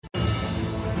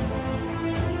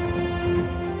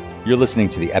You're listening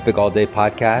to the Epic All Day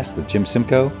Podcast with Jim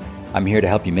Simcoe. I'm here to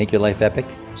help you make your life epic,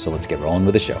 so let's get rolling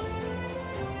with the show.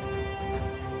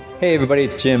 Hey everybody,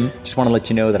 it's Jim. Just want to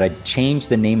let you know that I changed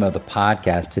the name of the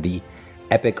podcast to the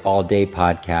Epic All Day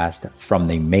Podcast from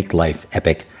the Make Life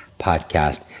Epic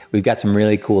Podcast. We've got some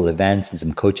really cool events and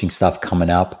some coaching stuff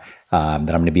coming up that I'm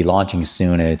going to be launching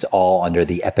soon, and it's all under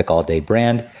the Epic All Day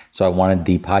brand. So I wanted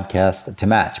the podcast to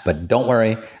match, but don't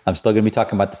worry, I'm still going to be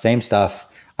talking about the same stuff.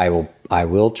 I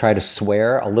will try to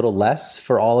swear a little less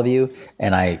for all of you,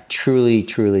 and I truly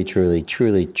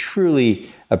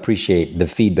appreciate the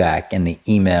feedback and the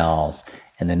emails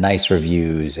and the nice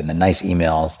reviews and the nice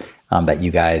emails that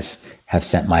you guys have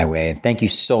sent my way. And thank you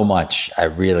so much.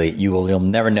 You'll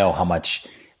never know how much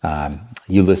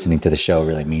you listening to the show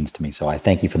really means to me. So I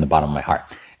thank you from the bottom of my heart.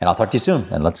 And I'll talk to you soon.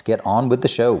 And let's get on with the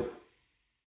show.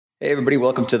 Hey everybody,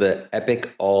 welcome to the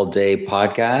Epic All Day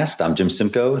Podcast. I'm Jim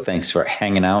Simcoe. Thanks for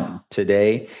hanging out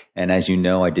today. And as you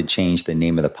know, I did change the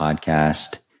name of the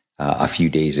podcast a few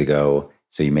days ago.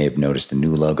 So you may have noticed a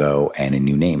new logo and a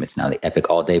new name. It's now the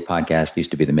Epic All Day Podcast. It used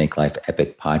to be the Make Life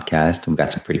Epic Podcast. We've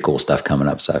got some pretty cool stuff coming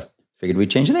up. So I figured we'd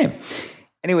change the name.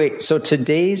 Anyway, so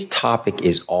today's topic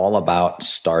is all about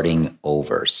starting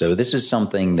over. So this is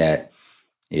something that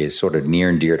is sort of near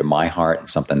and dear to my heart and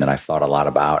something that I've thought a lot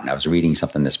about. And I was reading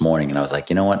something this morning and I was like,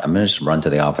 you know what? I'm going to just run to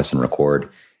the office and record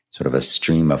sort of a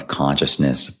stream of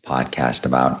consciousness podcast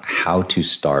about how to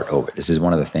start over. This is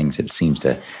one of the things that seems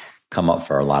to come up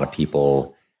for a lot of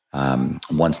people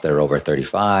once they're over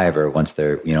 35 or once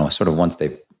they're, once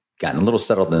they've gotten a little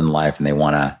settled in life and they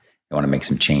want to make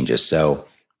some changes. So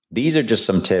these are just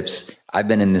some tips. I've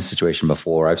been in this situation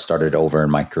before. I've started over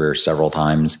in my career several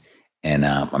times. And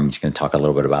I'm just going to talk a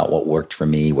little bit about what worked for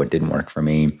me, what didn't work for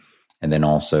me, and then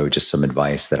also just some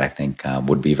advice that I think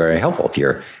would be very helpful if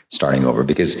you're starting over.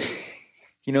 Because,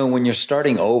 when you're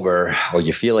starting over or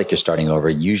you feel like you're starting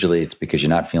over, usually it's because you're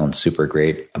not feeling super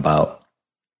great about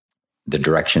the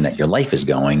direction that your life is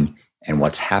going and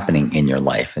what's happening in your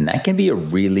life. And that can be a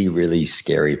really, really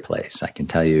scary place, I can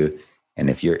tell you. And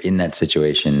if you're in that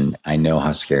situation, I know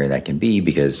how scary that can be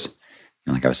because,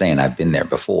 like I was saying, I've been there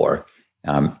before.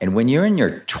 And when you're in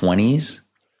your 20s,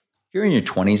 if you're in your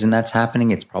 20s and that's happening,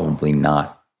 it's probably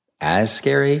not as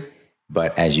scary.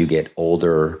 But as you get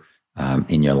older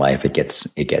in your life, it gets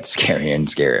scarier and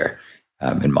scarier,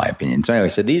 in my opinion. So anyway,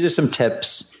 so these are some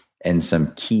tips and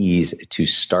some keys to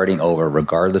starting over,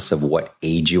 regardless of what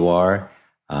age you are.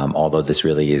 Although this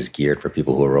really is geared for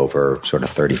people who are over sort of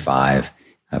 35,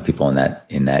 people in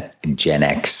that Gen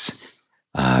X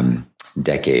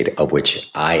decade, of which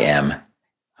I am.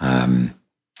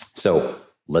 So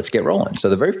let's get rolling. So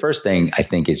the very first thing I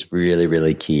think is really,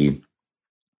 really key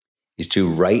is to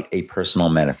write a personal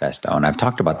manifesto. And I've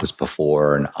talked about this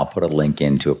before, and I'll put a link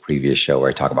into a previous show where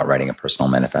I talk about writing a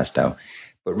personal manifesto.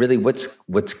 But really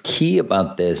what's key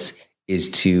about this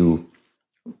is to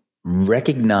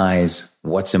recognize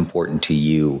what's important to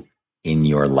you in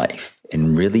your life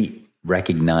and really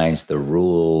recognize the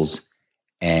rules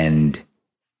and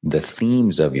the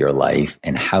themes of your life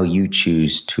and how you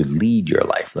choose to lead your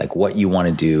life, like what you want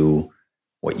to do,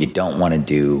 what you don't want to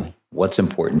do, what's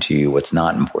important to you, what's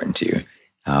not important to you.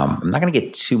 I'm not going to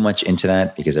get too much into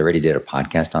that because I already did a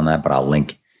podcast on that, but I'll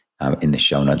link in the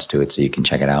show notes to it so you can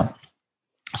check it out.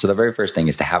 So the very first thing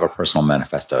is to have a personal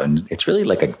manifesto. And it's really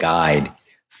like a guide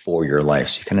for your life.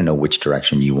 So you kind of know which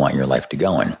direction you want your life to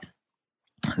go in.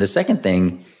 The second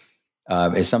thing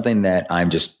is something that I'm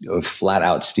just flat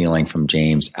out stealing from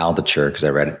James Altucher because I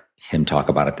read him talk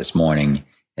about it this morning.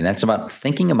 And that's about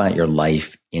thinking about your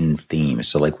life in themes.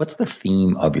 So like, what's the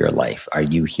theme of your life? Are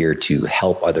you here to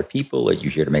help other people? Are you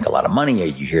here to make a lot of money? Are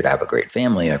you here to have a great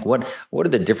family? Like what are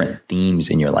the different themes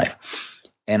in your life?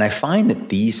 And I find that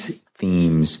these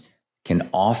themes can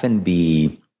often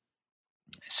be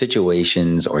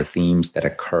situations or themes that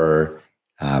occur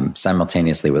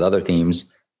simultaneously with other themes,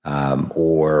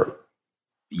 or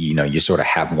you sort of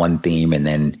have one theme and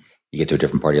then you get to a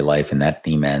different part of your life and that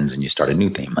theme ends and you start a new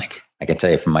theme. Like I can tell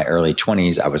you from my early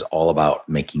 20s, I was all about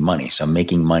making money. So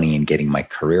making money and getting my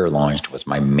career launched was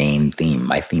my main theme.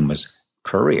 My theme was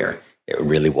career. It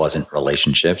really wasn't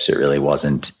relationships. It really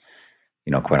wasn't,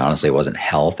 quite honestly, it wasn't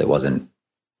health. It wasn't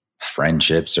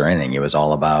friendships or anything. It was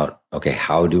all about, okay,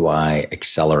 how do I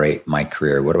accelerate my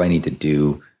career? What do I need to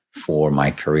do for my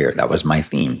career? That was my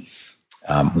theme.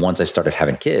 Once I started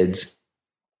having kids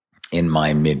in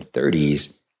my mid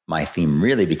 30s, my theme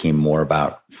really became more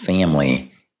about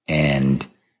family and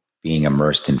being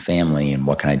immersed in family and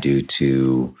what can I do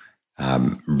to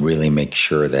really make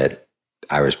sure that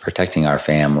I was protecting our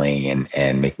family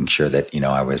and making sure that,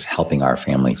 I was helping our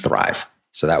family thrive.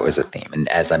 So that was a theme. And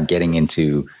as I'm getting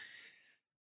into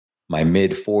my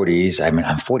mid 40s. I mean,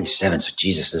 I'm 47. So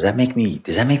Jesus, does that make me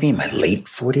in my late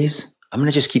 40s? I'm going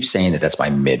to just keep saying that that's my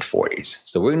mid 40s.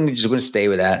 So we're going to stay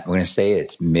with that. We're going to say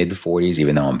it's mid 40s,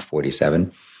 even though I'm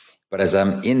 47. But as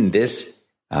I'm in this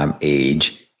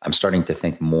age, I'm starting to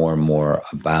think more and more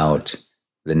about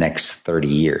the next 30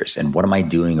 years and what am I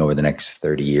doing over the next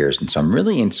 30 years. And so I'm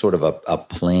really in sort of a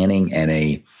planning and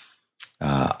a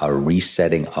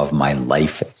resetting of my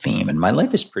life theme. And my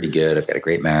life is pretty good. I've got a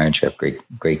great marriage. I have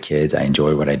great kids. I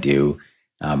enjoy what I do.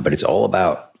 But it's all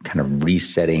about kind of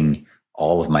resetting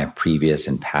all of my previous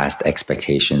and past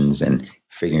expectations and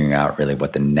figuring out really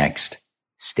what the next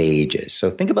stage is. So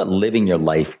think about living your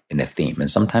life in a theme. And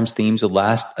sometimes themes will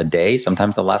last a day.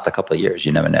 Sometimes they'll last a couple of years.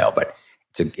 You never know. But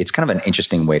it's kind of an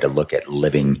interesting way to look at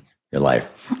living your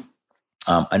life.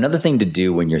 Another thing to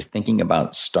do when you're thinking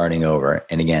about starting over,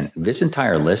 and again, this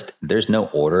entire list, there's no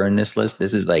order in this list.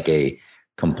 This is like a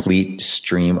complete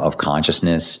stream of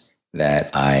consciousness that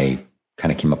I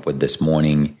kind of came up with this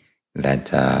morning,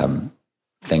 that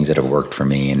things that have worked for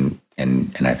me and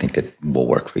I think that will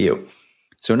work for you.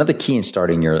 So another key in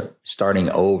starting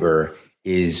over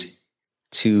is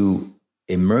to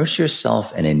immerse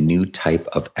yourself in a new type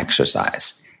of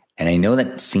exercise. And I know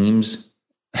that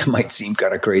it might seem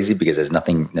kind of crazy because there's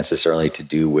nothing necessarily to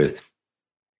do with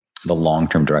the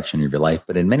long-term direction of your life,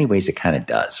 but in many ways it kind of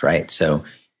does, right? So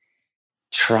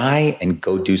try and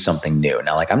go do something new.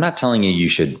 Now, like, I'm not telling you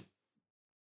should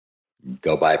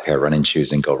go buy a pair of running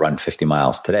shoes and go run 50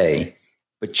 miles today,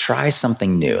 but try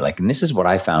something new. Like, and this is what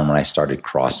I found when I started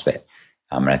CrossFit.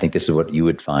 And I think this is what you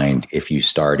would find if you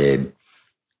started,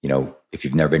 if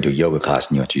you've never been to a yoga class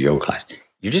and you went to a yoga class,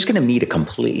 you're just going to meet a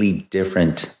completely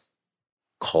different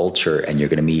culture and you're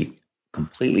going to meet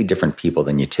completely different people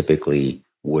than you typically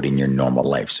would in your normal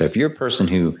life. So if you're a person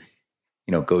who,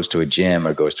 goes to a gym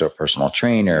or goes to a personal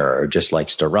trainer or just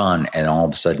likes to run, and all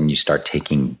of a sudden you start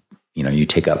taking, you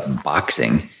take up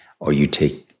boxing or you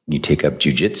take up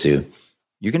jujitsu,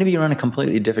 you're going to be around a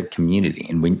completely different community.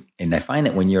 And I find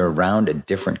that when you're around a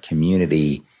different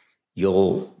community,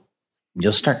 you'll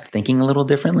start thinking a little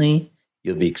differently.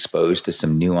 You'll be exposed to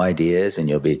some new ideas and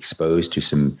you'll be exposed to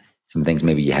some things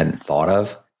maybe you hadn't thought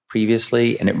of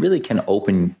previously. And it really can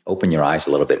open your eyes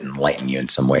a little bit and enlighten you in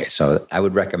some ways. So I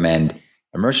would recommend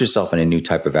immerse yourself in a new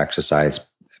type of exercise.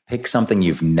 Pick something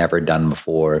you've never done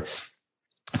before.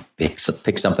 Pick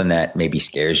something that maybe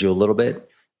scares you a little bit.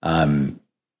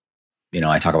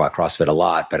 I talk about CrossFit a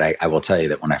lot, but I will tell you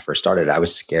that when I first started, I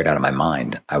was scared out of my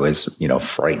mind. I was,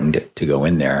 frightened to go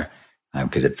in there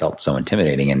because it felt so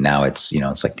intimidating. And now it's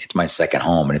like it's my second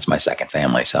home and it's my second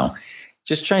family. So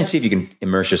just try and see if you can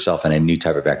immerse yourself in a new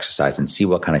type of exercise and see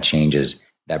what kind of changes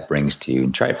that brings to you,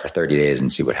 and try it for 30 days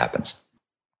and see what happens.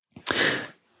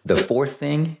 The fourth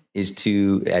thing is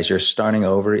as you're starting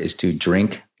over, is to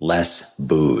drink less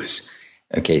booze.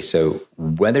 Okay. So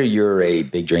whether you're a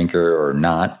big drinker or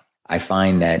not, I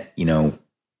find that,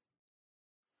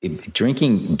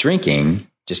 drinking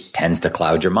just tends to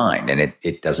cloud your mind, and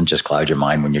it doesn't just cloud your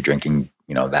mind when you're drinking,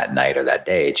 that night or that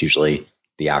day. It's usually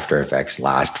the after effects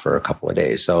last for a couple of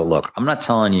days. So look, I'm not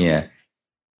telling you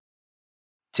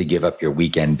to give up your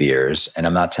weekend beers, and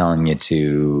I'm not telling you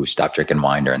to stop drinking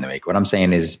wine during the week. What I'm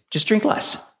saying is just drink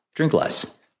less. Drink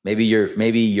less. Maybe your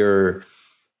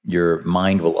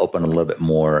mind will open a little bit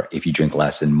more if you drink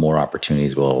less, and more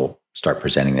opportunities will start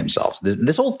presenting themselves.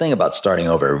 This whole thing about starting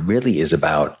over really is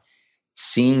about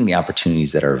seeing the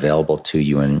opportunities that are available to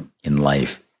you in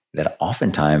life that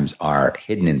oftentimes are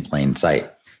hidden in plain sight.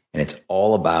 And it's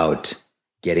all about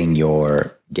getting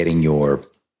your head,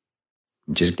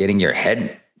 just getting your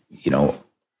head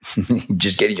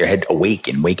awake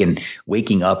and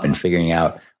waking up and figuring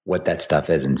out what that stuff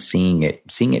is and seeing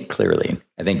it clearly.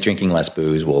 I think drinking less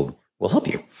booze will help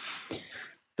you.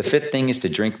 The fifth thing is to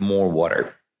drink more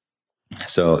water.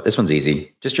 So this one's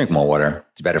easy. Just drink more water.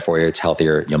 It's better for you. It's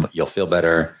healthier. You'll feel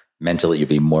better mentally. You'll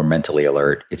be more mentally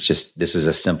alert. This is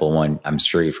a simple one. I'm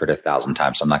sure you've heard it 1,000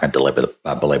 times, so I'm not going to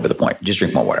belabor the point. Just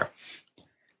drink more water.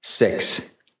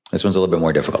 6, this one's a little bit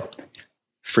more difficult.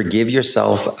 Forgive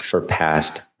yourself for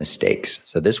past mistakes.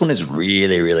 So this one is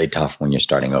really, really tough when you're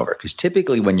starting over, because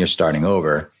typically when you're starting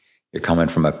over, you're coming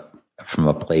from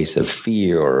a place of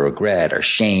fear or regret or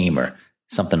shame or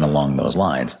something along those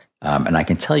lines. And I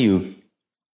can tell you,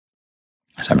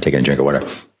 so I'm taking a drink of water.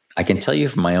 I can tell you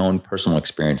from my own personal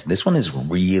experience, this one is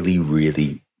really,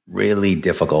 really, really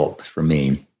difficult for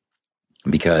me,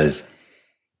 because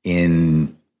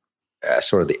in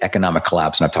sort of the economic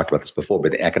collapse, and I've talked about this before,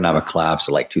 but the economic collapse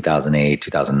of like 2008,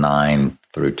 2009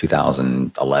 through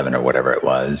 2011 or whatever it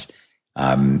was,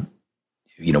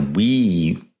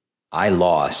 I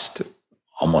lost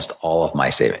almost all of my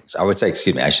savings. I would say,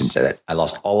 excuse me, I shouldn't say that. I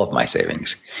lost all of my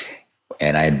savings,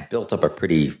 and I had built up a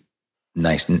pretty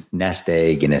nice nest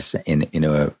egg in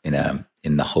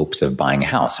the hopes of buying a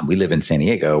house. And we live in San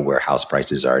Diego, where house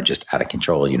prices are just out of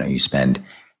control. You know, you spend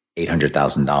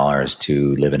 $800,000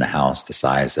 to live in a house the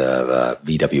size of a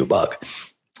VW Bug.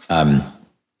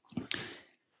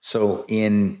 So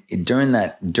during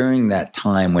that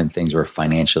time when things were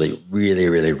financially really,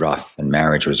 really rough, and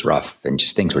marriage was rough, and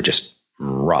just things were just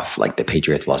rough, like the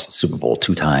Patriots lost the Super Bowl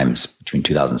 2 times between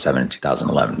 2007 and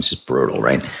 2011. It's just brutal,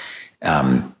 right?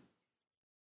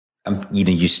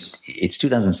 It's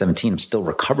 2017. I'm still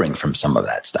recovering from some of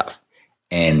that stuff.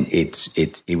 And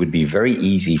it would be very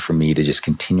easy for me to just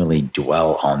continually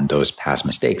dwell on those past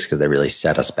mistakes, because they really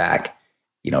set us back,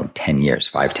 10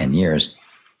 years, 5-10 years.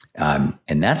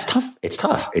 And that's tough. It's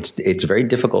tough. It's very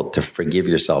difficult to forgive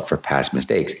yourself for past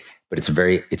mistakes, but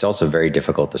it's also very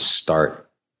difficult to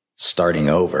starting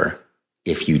over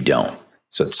if you don't.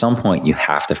 So at some point you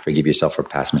have to forgive yourself for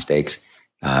past mistakes.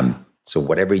 So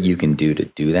whatever you can do to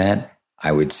do that,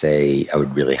 I would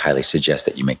really highly suggest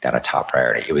that you make that a top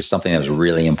priority. It was something that was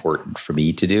really important for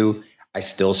me to do. I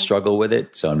still struggle with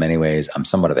it. So in many ways, I'm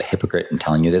somewhat of a hypocrite in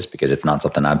telling you this, because it's not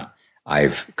something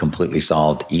I've completely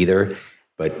solved either.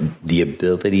 But the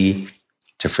ability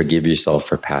to forgive yourself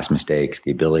for past mistakes,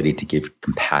 the ability to give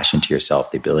compassion to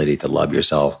yourself, the ability to love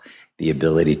yourself, the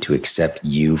ability to accept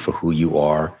you for who you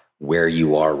are, where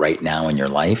you are right now in your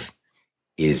life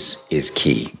is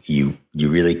key. You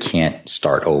really can't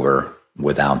start over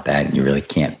without that. And you really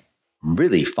can't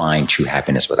really find true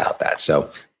happiness without that. So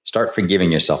start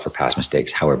forgiving yourself for past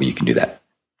mistakes, however you can do that.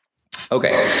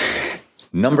 Okay.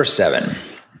 Number 7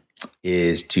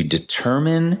 is to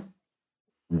determine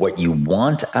what you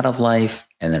want out of life,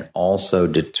 and then also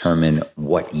determine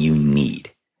what you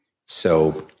need.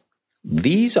 So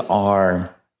they sound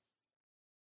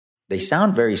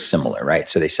very similar, right?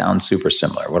 So they sound super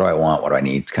similar. What do I want? What do I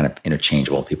need? It's kind of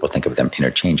interchangeable. People think of them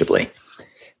interchangeably.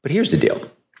 But here's the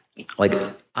deal. Like,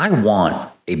 I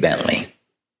want a Bentley.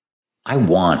 I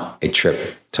want a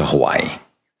trip to Hawaii.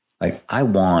 Like, I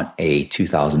want a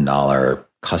 $2,000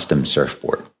 custom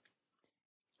surfboard.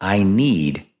 I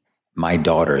need my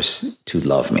daughters to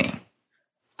love me.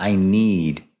 I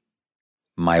need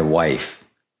my wife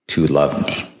to love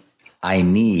me. I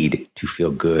need to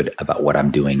feel good about what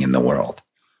I'm doing in the world.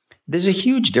 There's a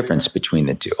huge difference between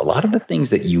the two. A lot of the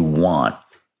things that you want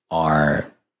a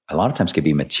lot of times could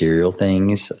be material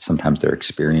things. Sometimes they're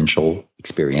experiential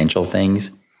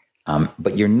things.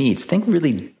 But your needs, think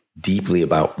really deeply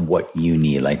about what you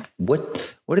need. Like, what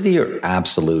are your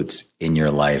absolutes in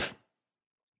your life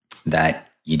that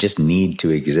you just need to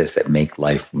exist, that make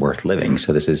life worth living?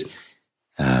 So this is,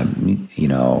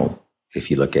 if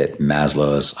you look at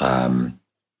Maslow's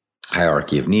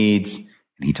hierarchy of needs,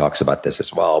 and he talks about this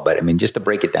as well. But I mean, just to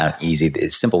break it down easy, the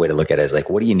simple way to look at it is like,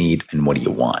 what do you need and what do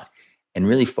you want? And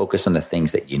really focus on the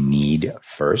things that you need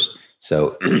first.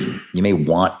 So you may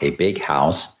want a big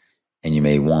house and you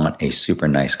may want a super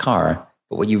nice car,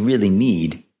 but what you really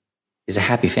need is a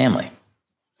happy family.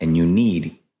 And you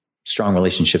need strong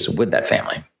relationships with that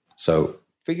family. So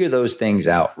figure those things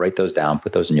out, write those down,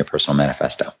 put those in your personal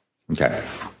manifesto. Okay.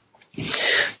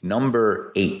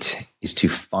 Number 8 is to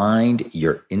find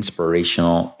your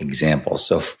inspirational examples.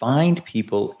 So find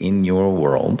people in your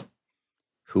world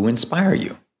who inspire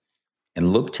you,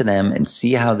 and look to them and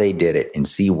see how they did it and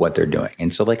see what they're doing.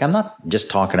 And so, like, I'm not just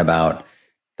talking about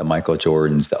the Michael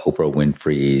Jordans, the Oprah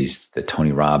Winfreys, the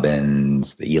Tony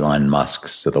Robbins, the Elon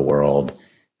Musks of the world,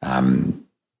 the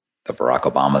Barack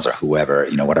Obamas, or whoever,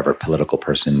 whatever political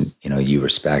person, you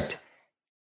respect.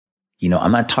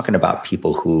 I'm not talking about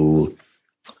people who,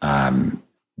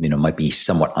 might be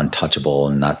somewhat untouchable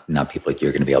and not people that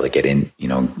you're going to be able to get in, be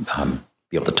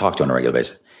able to talk to on a regular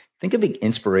basis. Think of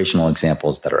inspirational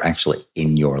examples that are actually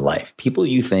in your life. People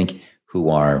you think who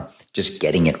are just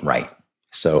getting it right.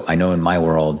 So I know in my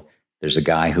world, there's a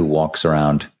guy who walks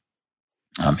around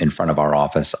in front of our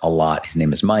office a lot. His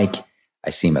name is Mike.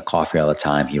 I see him at coffee all the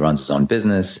time. He runs his own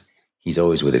business. He's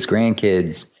always with his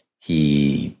grandkids.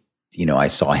 I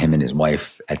saw him and his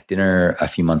wife at dinner a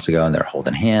few months ago, and they're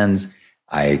holding hands.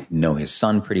 I know his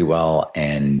son pretty well,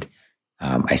 and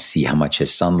I see how much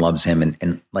his son loves him.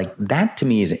 And like, that to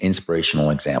me is an inspirational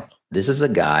example. This is a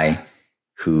guy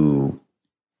who,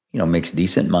 makes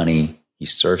decent money. He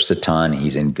surfs a ton.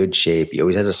 He's in good shape. He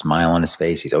always has a smile on his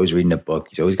face. He's always reading a book.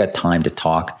 He's always got time to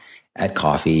talk at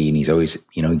coffee. And he's always,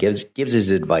 gives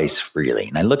his advice freely.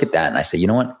 And I look at that and I say, you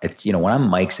know what? When I'm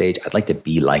Mike's age, I'd like to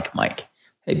be like Mike.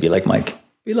 Hey, be like Mike.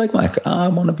 Be like Mike. I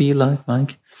want to be like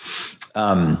Mike.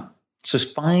 So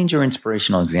find your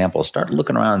inspirational examples. Start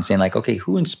looking around and saying like, okay,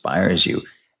 who inspires you?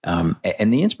 And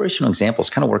the inspirational examples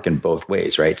kind of work in both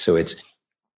ways, right? So it's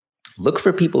look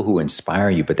for people who inspire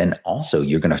you, but then also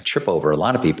you're going to trip over a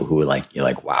lot of people who are like, you're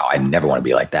like, wow, I never want to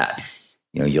be like that.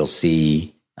 You know, you'll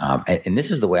see, and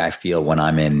this is the way I feel when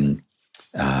I'm in,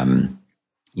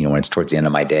 you know, when it's towards the end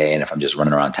of my day, and if I'm just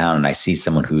running around town and I see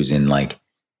someone who's in like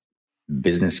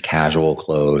business casual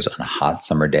clothes on a hot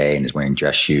summer day and is wearing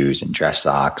dress shoes and dress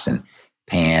socks and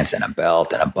pants and a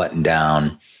belt and a button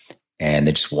down, and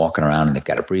they're just walking around and they've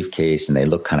got a briefcase and they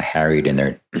look kind of harried and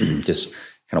they're just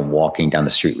kind of walking down the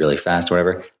street really fast or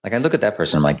whatever. Like I look at that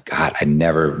person, I'm like, God, I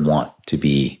never want to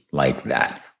be like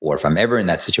that. Or if I'm ever in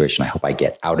that situation, I hope I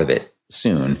get out of it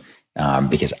soon.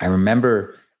 Because I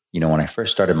remember, you know, when I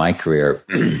first started my career,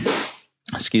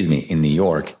 in New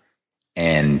York,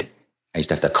 and I used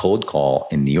to have to cold call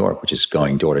in New York, which is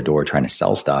going door to door, trying to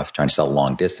sell stuff, trying to sell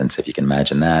long distance, if you can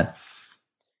imagine that.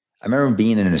 I remember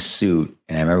being in a suit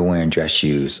and I remember wearing dress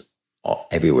shoes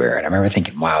everywhere. And I remember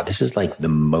thinking, wow, this is like the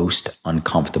most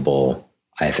uncomfortable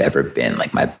I've ever been.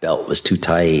 Like my belt was too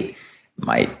tight.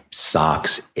 My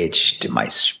socks itched. My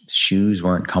shoes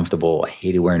weren't comfortable. I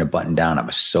hated wearing a button down. I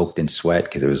was soaked in sweat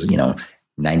because it was,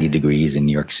 90 degrees in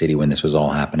New York City when this was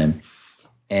all happening.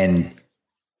 And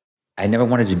I never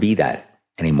wanted to be that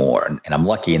anymore. And I'm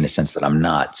lucky in the sense that I'm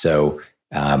not. So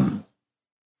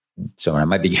I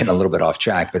might be getting a little bit off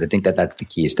track, but I think that that's the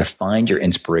key, is to find your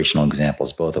inspirational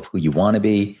examples, both of who you want to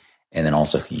be and then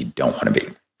also who you don't want to be.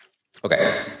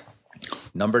 Okay.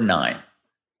 Number 9.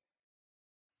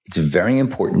 It's very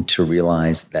important to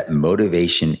realize that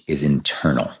motivation is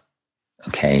internal.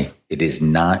 Okay. It is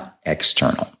not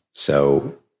external.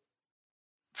 So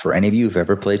for any of you who've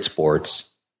ever played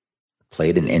sports,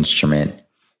 played an instrument,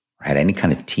 or had any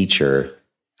kind of teacher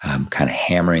kind of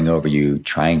hammering over you,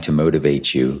 trying to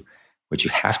motivate you, what you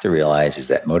have to realize is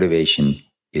that motivation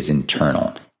is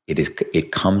internal.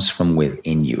 It comes from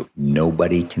within you.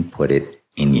 Nobody can put it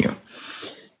in you.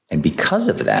 And because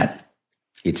of that,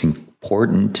 it's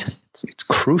important, it's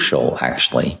crucial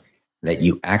actually, that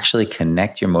you actually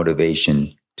connect your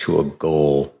motivation to a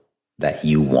goal that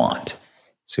you want.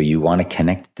 So you want to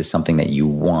connect it to something that you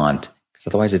want, because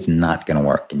otherwise it's not going to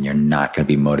work and you're not going to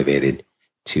be motivated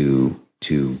to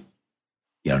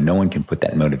no one can put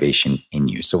that motivation in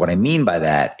you. So what I mean by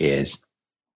that is,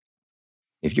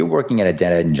 if you're working at a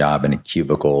dead-end job in a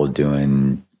cubicle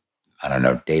doing,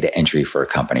 data entry for a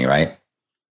company, right?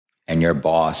 And your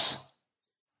boss,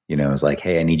 is like,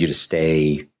 hey, I need you to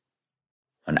stay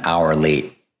an hour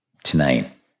late tonight.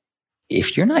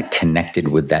 If you're not connected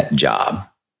with that job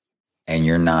and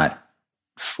you're not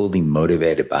fully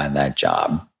motivated by that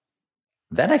job,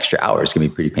 that extra hour is going to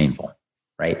be pretty painful,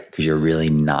 right? Because you're really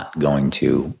not going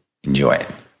to enjoy it.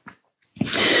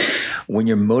 When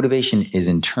your motivation is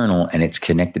internal and it's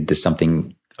connected to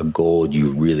something, a goal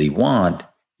you really want,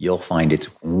 you'll find it's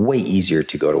way easier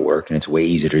to go to work and it's way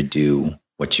easier to do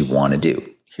what you want to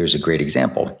do. Here's a great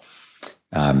example.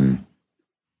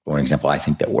 One example I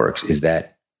think that works is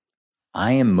that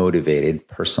I am motivated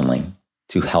personally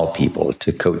to help people,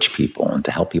 to coach people, and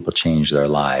to help people change their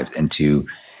lives, and to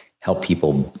help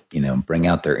people, bring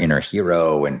out their inner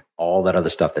hero and all that other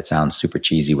stuff that sounds super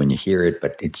cheesy when you hear it,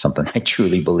 but it's something I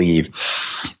truly believe,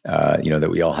 that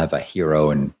we all have a hero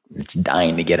and it's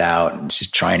dying to get out and it's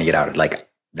just trying to get out. Like,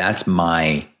 that's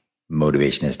my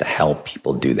motivation, is to help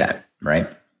people do that, right?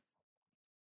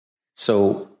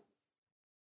 So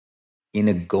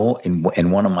in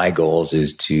one of my goals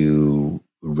is to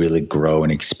really grow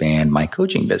and expand my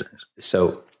coaching business.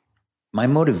 So my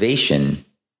motivation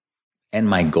and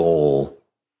my goal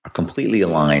are completely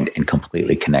aligned and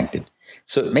completely connected.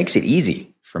 So it makes it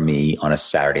easy for me on a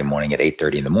Saturday morning at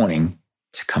 8:30 in the morning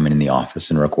to come in the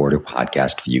office and record a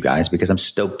podcast for you guys, because I'm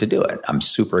stoked to do it. I'm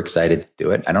super excited to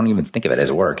do it. I don't even think of it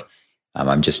as work.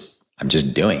 I'm just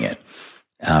doing it.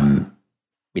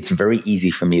 It's very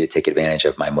easy for me to take advantage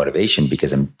of my motivation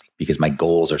because my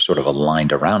goals are sort of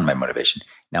aligned around my motivation.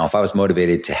 Now, if I was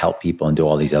motivated to help people and do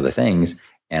all these other things,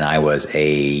 and I was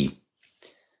a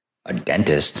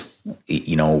dentist,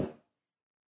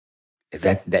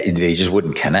 that they just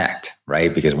wouldn't connect,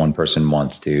 right? Because one person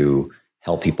wants to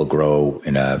help people grow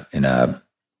in a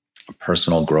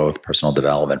personal growth, personal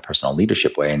development, personal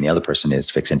leadership way, and the other person is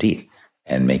fixing teeth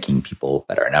and making people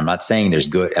better. And I'm not saying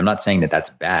I'm not saying that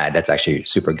that's bad. That's actually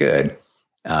super good.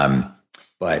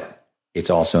 But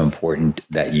it's also important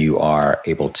that you are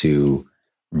able to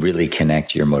really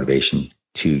connect your motivation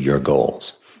to your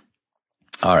goals.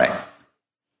 All right.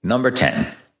 Number 10.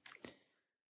 And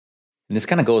this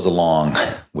kind of goes along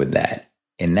with that.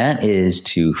 And that is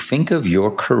to think of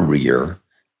your career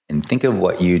and think of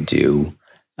what you do,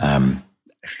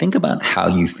 think about how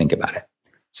you think about it.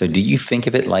 So do you think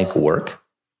of it like work,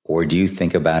 or do you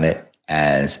think about it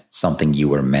as something you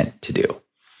were meant to do?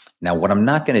 Now, what I'm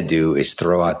not going to do is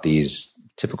throw out these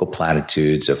typical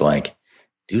platitudes of like,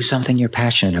 do something you're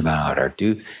passionate about, or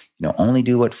only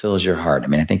do what fills your heart. I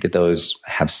mean, I think that those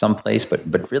have some place,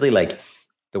 but really, like,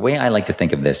 the way I like to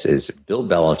think of this is Bill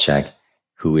Belichick,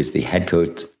 who is the head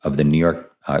coach of the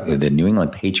New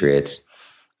England Patriots.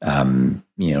 And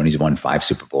he's won 5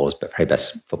 Super Bowls, but probably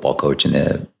best football coach in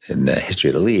the history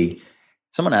of the league.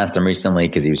 Someone asked him recently,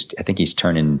 because I think he's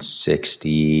turning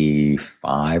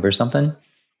 65 or something.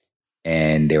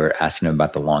 And they were asking him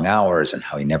about the long hours and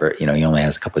how he never, he only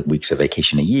has a couple of weeks of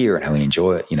vacation a year, and how he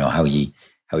enjoy, how he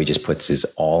just puts his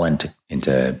all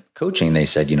into coaching. They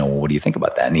said, well, what do you think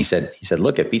about that? And he said,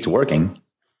 look, it beats working.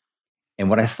 And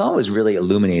what I thought was really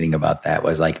illuminating about that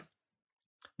was like,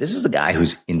 this is a guy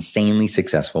who's insanely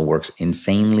successful, works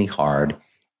insanely hard,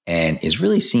 and is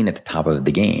really seen at the top of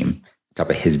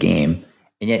his game.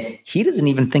 And yet he doesn't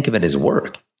even think of it as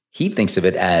work. He thinks of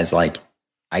it as like,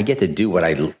 I get to do what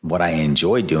I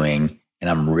enjoy doing, and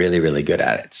I'm really, really good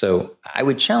at it. So I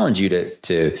would challenge you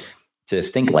to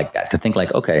think like that, to think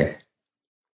like, okay,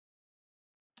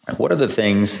 what are the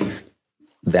things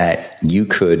that you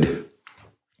could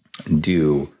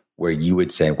do where you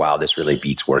would say, wow, this really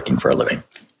beats working for a living?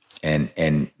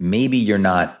 And maybe you're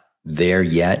not there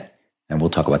yet, and we'll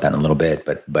talk about that in a little bit,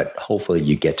 but hopefully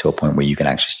you get to a point where you can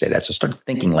actually say that. So start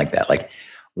thinking like that. Like,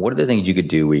 what are the things you could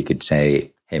do where you could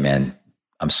say, hey man,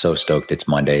 I'm so stoked it's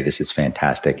Monday. This is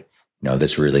fantastic.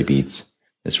 This really beats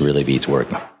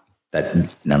working. That, I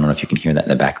don't know if you can hear that in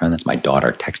the background. That's my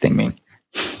daughter texting me.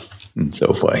 It's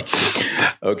so funny.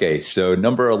 Okay, so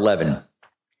number 11,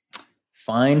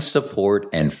 find support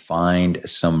and find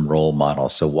some role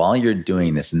models. So while you're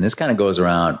doing this, and this kind of goes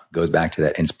back to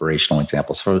that inspirational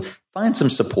example. So find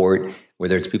some support,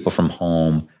 whether it's people from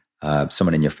home,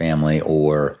 someone in your family,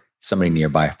 or somebody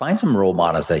nearby. Find some role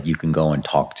models that you can go and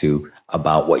talk to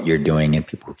about what you're doing, and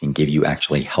people who can give you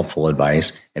actually helpful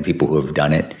advice, and people who have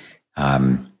done it.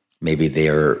 Maybe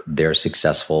they're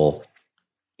successful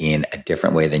in a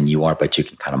different way than you are, but you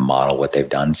can kind of model what they've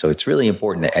done. So it's really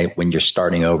important that when you're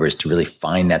starting over is to really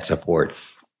find that support.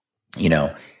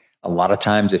 A lot of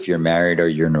times if you're married or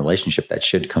you're in a relationship, that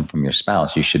should come from your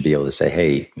spouse. You should be able to say,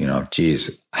 hey,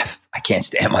 geez, I can't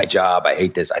stand my job. I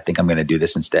hate this. I think I'm going to do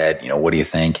this instead. What do you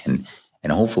think? And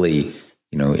hopefully,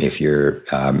 if you're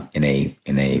in a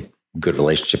good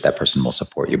relationship, that person will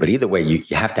support you. But either way, you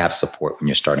have to have support when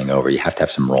you're starting over. You have to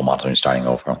have some role models when you're starting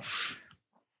over.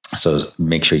 So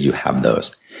make sure you have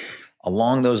those.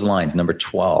 Along those lines, number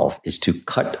 12 is to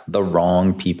cut the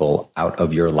wrong people out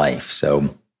of your life.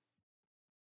 So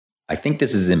I think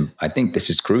this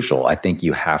is crucial. I think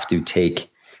you have to take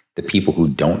the people who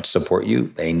don't support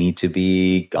you. They need to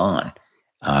be gone.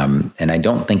 And I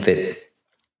don't think that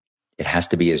it has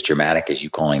to be as dramatic as you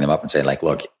calling them up and say, like,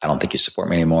 look, I don't think you support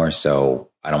me anymore, so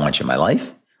I don't want you in my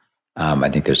life. I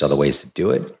think there's other ways to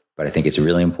do it, but I think it's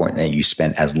really important that you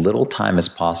spend as little time as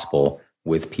possible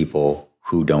with people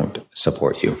who don't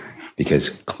support you,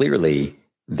 because clearly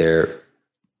they're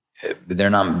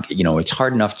not, it's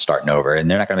hard enough starting over, and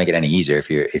they're not going to make it any easier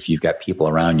if you've got people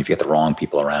around you, if you got the wrong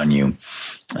people around you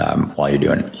while you're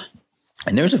doing it.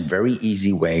 And there's a very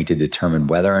easy way to determine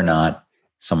whether or not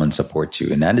someone supports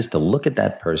you, and that is to look at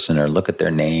that person or look at their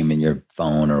name in your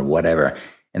phone or whatever,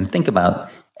 and think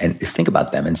about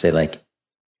them and say, like,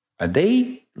 are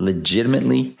they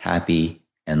legitimately happy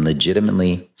and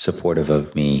legitimately supportive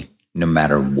of me no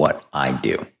matter what I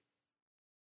do?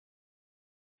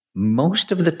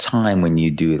 Most of the time when you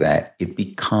do that, it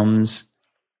becomes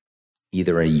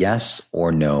either a yes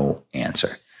or no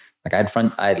answer. Like I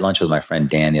had lunch with my friend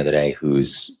Dan the other day,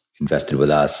 who's invested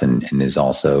with us and is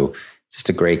also just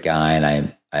a great guy.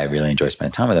 And I really enjoy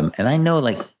spending time with him. And I know,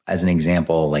 like, as an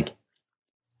example, like,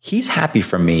 he's happy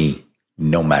for me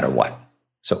no matter what.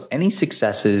 So any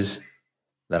successes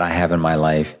that I have in my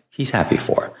life, he's happy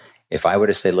for. If I were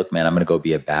to say, look, man, I'm going to go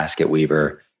be a basket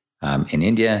weaver in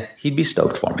India, he'd be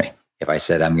stoked for me. If I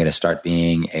said I'm going to start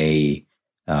being a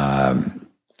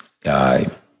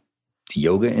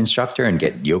yoga instructor and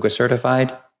get yoga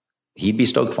certified, he'd be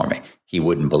stoked for me. He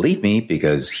wouldn't believe me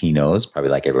because he knows, probably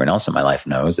like everyone else in my life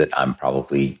knows, that I'm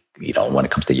probably, when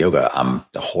it comes to yoga, I'm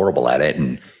horrible at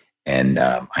it. And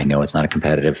I know it's not a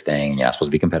competitive thing. You're not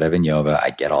supposed to be competitive in yoga. I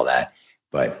get all that.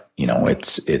 But,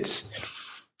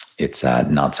 it's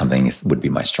not something that would be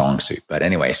my strong suit. But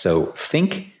anyway, so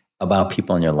think about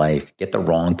people in your life. Get the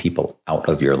wrong people out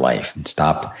of your life and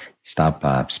stop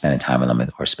spending time with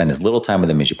them, or spend as little time with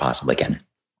them as you possibly can.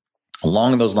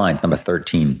 Along those lines, number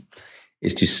 13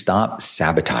 is to stop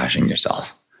sabotaging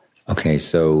yourself. Okay,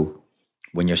 so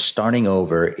when you're starting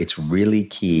over, it's really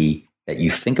key that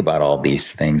you think about all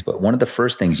these things. But one of the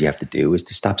first things you have to do is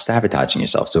to stop sabotaging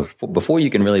yourself. So before you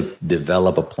can really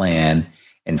develop a plan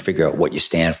and figure out what you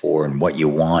stand for and what you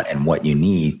want and what you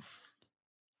need,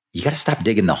 you got to stop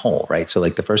digging the hole, right? So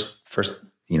like the first,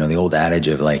 the old adage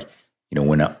of like,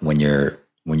 when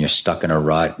you're stuck in a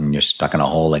rut and you're stuck in a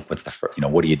hole, like what's the first,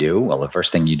 what do you do? Well, the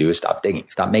first thing you do is stop digging,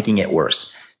 stop making it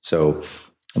worse. So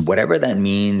whatever that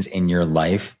means in your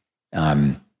life,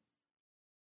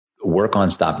 work on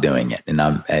stop doing it. And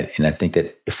I think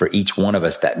that for each one of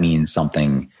us, that means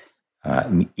something,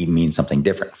 it means something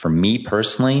different. For me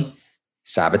personally,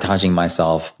 sabotaging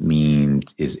myself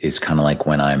is kind of like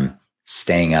when I'm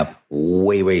staying up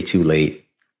way, way too late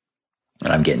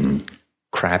and I'm getting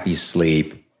crappy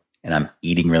sleep and I'm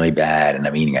eating really bad and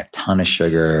I'm eating a ton of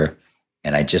sugar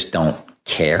and I just don't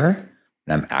care.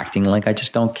 And I'm acting like I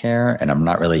just don't care. And I'm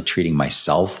not really treating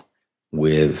myself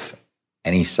with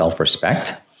any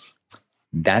self-respect.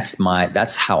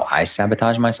 That's how I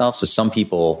sabotage myself. So some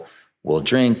people will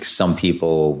drink, some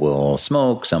people will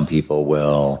smoke, some people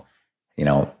will,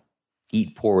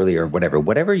 eat poorly or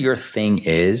whatever your thing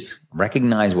is,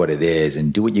 recognize what it is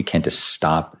and do what you can to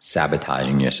stop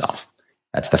sabotaging yourself.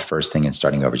 That's the first thing in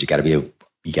starting over. You got to be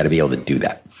able to do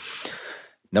that.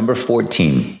 Number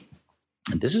 14.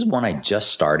 This is one I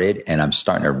just started and I'm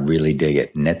starting to really dig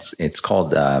it. And it's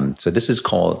called,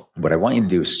 what I want you to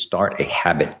do is start a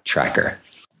habit tracker.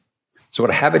 So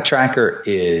what a habit tracker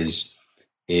is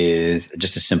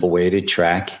just a simple way to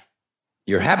track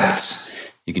your habits.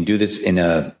 You can do this in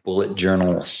a bullet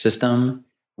journal system,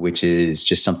 which is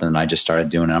just something that I just started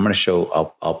doing. And I'm going to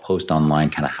show, I'll post online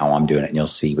kind of how I'm doing it and you'll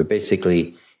see. But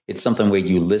basically it's something where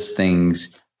you list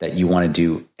things that you want to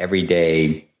do every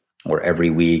day or every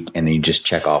week, and then you just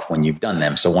check off when you've done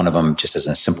them. So one of them, just as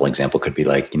a simple example, could be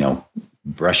like,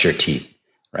 brush your teeth,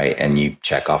 right? And you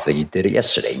check off that you did it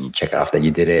yesterday, and you check off that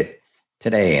you did it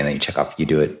today, and then you check off you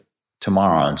do it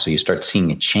tomorrow. And so you start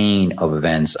seeing a chain of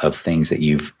events of things that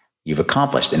you've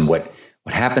accomplished. And what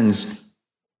happens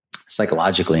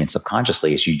psychologically and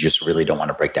subconsciously is you just really don't want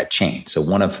to break that chain. So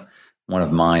one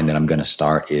of mine that I'm going to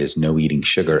start is no eating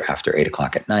sugar after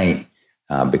 8:00 at night.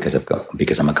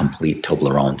 Because I'm a complete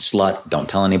Toblerone slut. Don't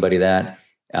tell anybody that.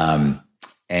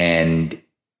 And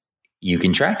you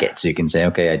can track it. So you can say,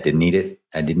 okay, I didn't eat it.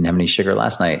 I didn't have any sugar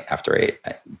last night after 8,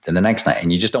 then the next night.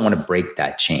 And you just don't want to break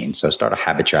that chain. So start a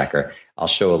habit tracker. I'll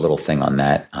show a little thing on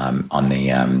that on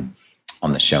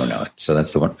the show notes. So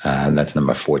that's the one. That's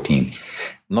number 14.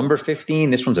 Number 15,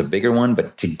 this one's a bigger one,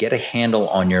 but to get a handle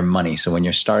on your money. So when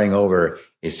you're starting over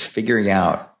is figuring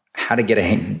out how to get a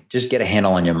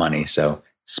handle on your money. So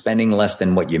spending less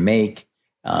than what you make,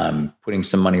 putting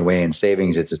some money away in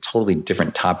savings. It's a totally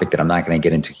different topic that I'm not going to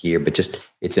get into here, but just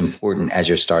it's important as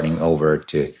you're starting over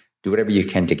to do whatever you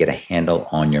can to get a handle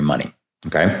on your money.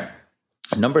 Okay.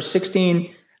 Number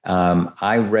 16,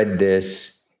 I read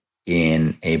this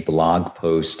in a blog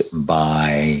post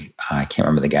by, I can't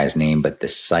remember the guy's name, but the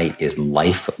site is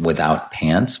Life Without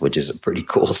Pants, which is a pretty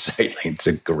cool site. It's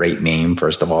a great name,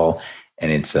 first of all.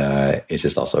 And it's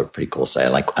just also a pretty cool site.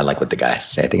 I like what the guy has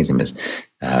to say. I think his name is,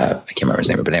 I can't remember his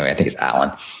name, but anyway, I think it's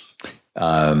Alan.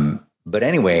 But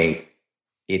anyway,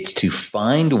 it's to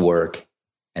find work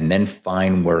and then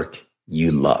find work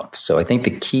you love. So I think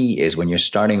the key is when you're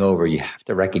starting over, you have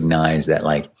to recognize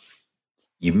that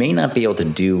you may not be able to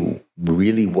do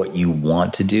really what you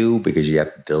want to do because you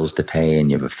have bills to pay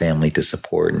and you have a family to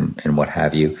support and what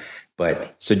have you.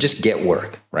 But so just get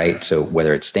work, right? So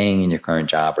whether it's staying in your current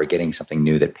job or getting something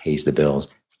new that pays the bills,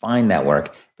 find that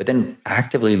work, but then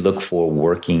actively look for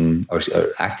work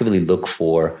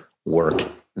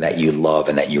that you love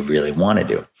and that you really want to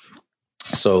do.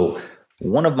 So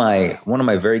one of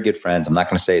my very good friends, I'm not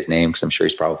going to say his name because I'm sure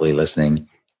he's probably listening,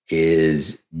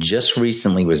 is just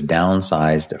recently was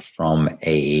downsized from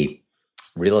a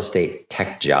real estate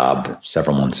tech job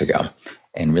several months ago.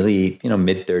 And really,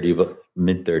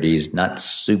 mid-30s, not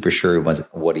super sure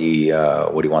what he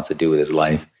wants to do with his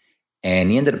life.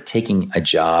 And he ended up taking a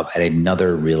job at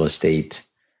another real estate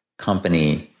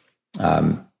company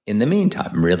in the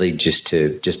meantime, really just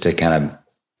to kind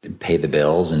of pay the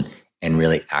bills and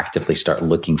really actively start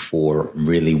looking for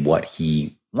really what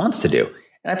he wants to do.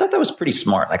 And I thought that was pretty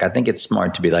smart. I think it's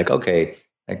smart to be okay,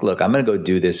 look, I'm going to go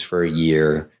do this for a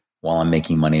year while I'm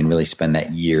making money and really spend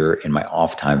that year in my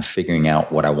off time figuring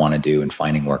out what I want to do and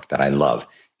finding work that I love.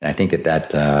 And I think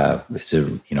that is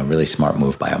a really smart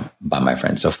move by my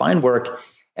friend. So find work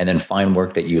and then find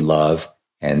work that you love.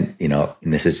 And,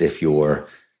 and this is if you're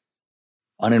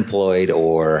unemployed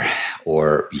or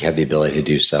you have the ability to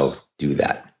do so, do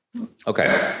that.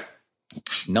 Okay.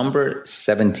 Number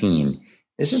 17.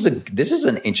 This is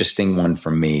an interesting one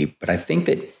for me, but I think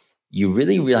that you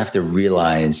really have to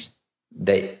realize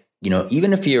that,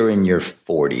 even if you're in your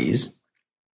 40s,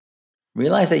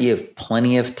 realize that you have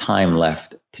plenty of time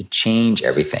left to change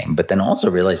everything, but then also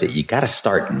realize that you got to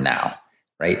start now,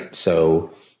 right?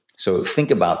 So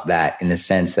think about that in the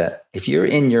sense that if you're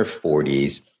in your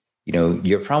 40s,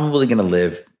 you're probably going to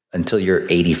live until you're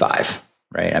 85,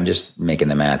 right? I'm just making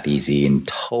the math easy and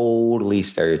totally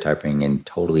stereotyping and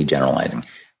totally generalizing.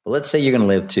 But let's say you're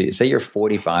going to say you're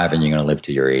 45 and you're going to live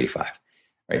to you're 85,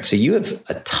 right? So you have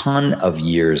a ton of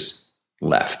years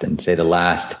left, and say the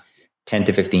last 10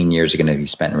 to 15 years are going to be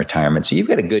spent in retirement. So you've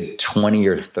got a good 20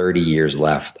 or 30 years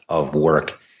left of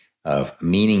work, of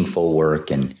meaningful work,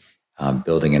 and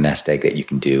building a nest egg that you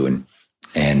can do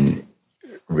and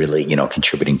really,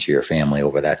 contributing to your family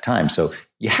over that time. So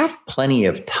you have plenty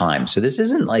of time. So this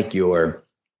isn't like you're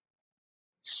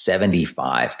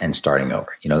 75 and starting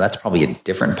over. That's probably a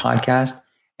different podcast,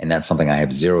 and that's something I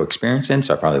have zero experience in.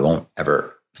 So I probably won't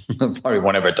ever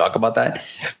talk about that.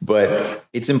 But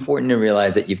it's important to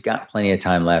realize that you've got plenty of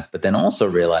time left, but then also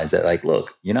realize that, like,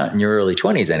 look, you're not in your early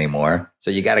 20s anymore.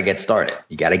 So you got to get started.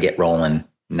 You got to get rolling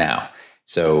now.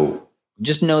 So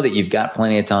just know that you've got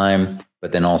plenty of time,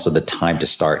 but then also the time to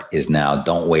start is now.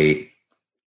 Don't wait.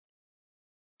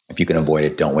 If you can avoid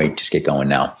it, don't wait. Just get going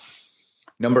now.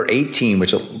 Number 18,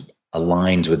 which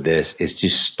aligns with this, is to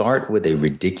start with a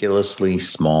ridiculously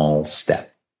small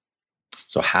step.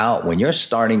 So when you're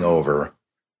starting over,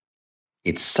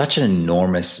 it's such an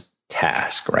enormous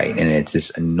task, right? And it's this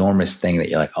enormous thing that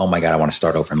you're like, oh my God, I want to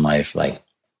start over in life. Like,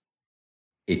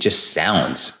 it just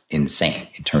sounds insane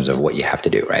in terms of what you have to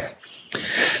do, right?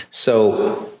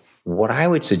 So what I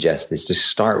would suggest is to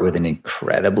start with an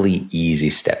incredibly easy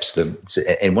step.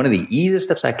 And one of the easiest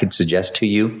steps I could suggest to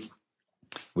you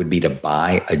would be to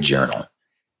buy a journal.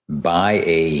 Buy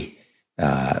a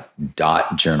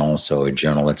dot journal. So a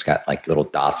journal that's got like little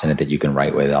dots in it that you can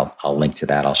write with. I'll link to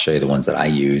that. I'll show you the ones that I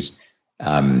use.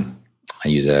 I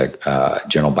use a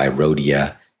journal by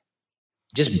Rhodia.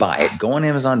 Just buy it. Go on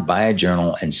Amazon, buy a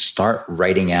journal, and start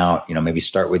writing out. Maybe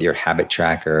start with your habit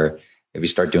tracker. Maybe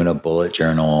start doing a bullet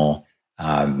journal.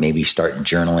 Maybe start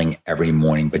journaling every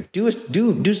morning. But do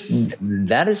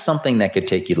that is something that could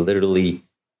take you literally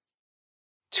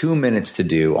 2 minutes to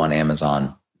do on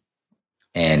Amazon,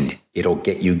 and it'll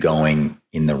get you going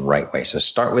in the right way. So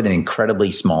start with an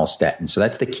incredibly small step. And so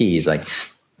that's the key, is like,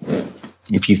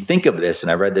 if you think of this,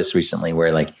 and I read this recently,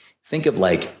 where like, think of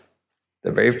like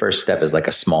the very first step is like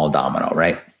a small domino,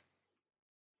 right?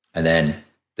 And then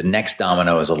the next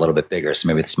domino is a little bit bigger. So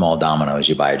maybe the small domino is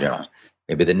you buy a journal.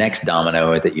 Maybe the next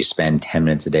domino is that you spend 10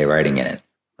 minutes a day writing in it,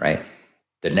 right?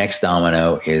 The next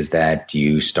domino is that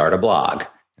you start a blog.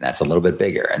 That's a little bit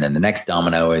bigger. And then the next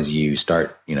domino is you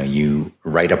start, you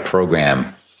write a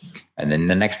program. And then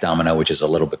the next domino, which is a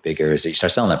little bit bigger, is that you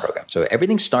start selling that program. So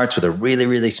everything starts with a really,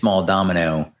 really small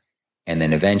domino. And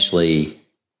then eventually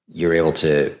you're able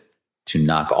to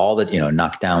knock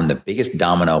knock down the biggest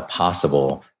domino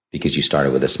possible, because you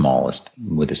started with the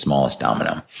smallest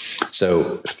domino. So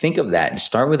think of that and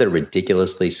start with a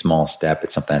ridiculously small step.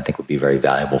 It's something I think would be very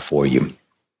valuable for you.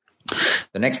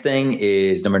 The next thing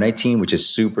is number 19, which is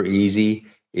super easy,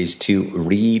 is to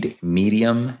read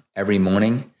Medium every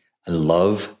morning. I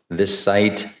love this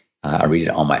site. I read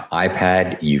it on my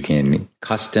iPad. You can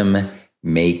custom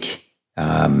make,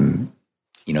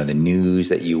 the news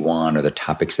that you want or the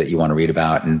topics that you want to read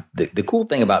about. And the cool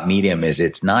thing about Medium is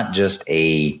it's not just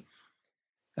a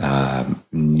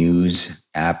news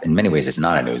app. In many ways, it's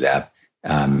not a news app.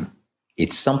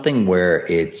 It's something where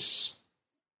it's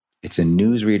a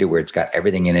news reader where it's got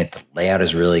everything in it. The layout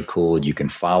is really cool. You can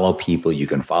follow people. You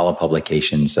can follow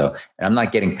publications. So, and I'm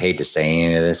not getting paid to say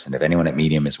any of this. And if anyone at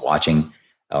Medium is watching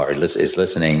or is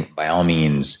listening, by all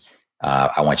means,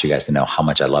 I want you guys to know how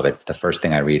much I love it. It's the first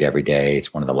thing I read every day.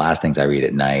 It's one of the last things I read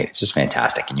at night. It's just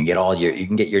fantastic. And you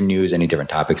can get your news, any different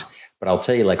topics. But I'll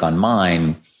tell you, like on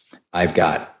mine, I've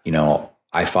got,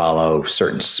 I follow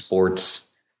certain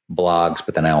sports blogs,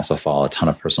 but then I also follow a ton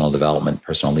of personal development,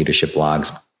 personal leadership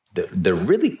blogs. The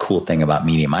really cool thing about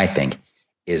Medium, I think,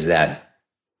 is that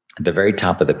at the very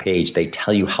top of the page, they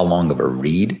tell you how long of a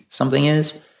read something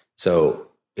is. So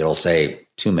it'll say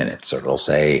 2 minutes, or it'll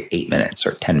say 8 minutes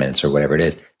or 10 minutes or whatever it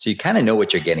is. So you kind of know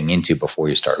what you're getting into before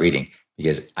you start reading.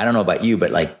 Because I don't know about you,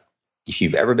 but like, if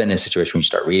you've ever been in a situation where you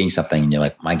start reading something and you're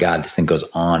like, my God, this thing goes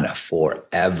on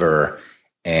forever.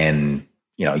 And,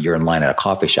 you're in line at a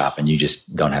coffee shop and you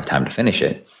just don't have time to finish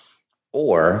it.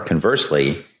 Or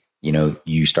conversely,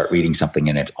 you start reading something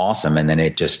and it's awesome, and then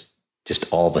it just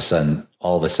all of a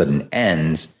sudden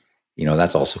ends,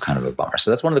 that's also kind of a bummer.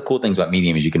 So that's one of the cool things about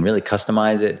Medium is you can really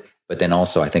customize it, but then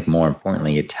also I think more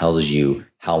importantly, it tells you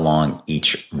how long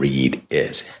each read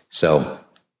is. So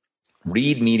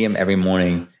read Medium every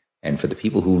morning. And for the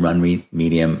people who run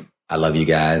Medium, I love you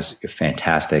guys. You're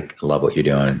fantastic. I love what you're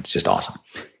doing. It's just awesome.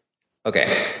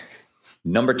 Okay.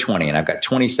 Number 20, and I've got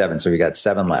 27, so we got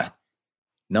 7 left.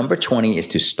 Number 20 is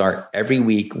to start every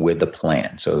week with a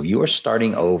plan. So if you are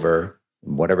starting over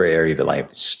in whatever area of your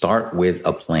life, start with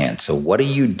a plan. So what are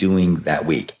you doing that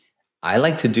week? I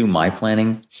like to do my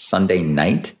planning Sunday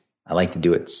night. I like to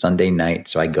do it Sunday night.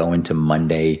 So I go into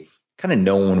Monday kind of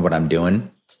knowing what I'm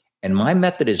doing. And my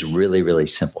method is really, really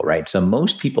simple, right? So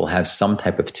most people have some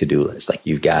type of to-do list. Like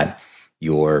you've got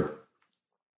your,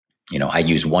 I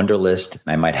use Wunderlist,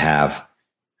 and I might have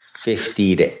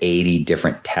 50 to 80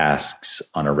 different tasks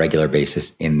on a regular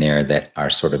basis in there that are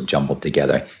sort of jumbled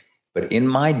together. But in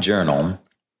my journal,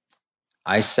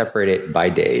 I separate it by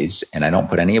days, and I don't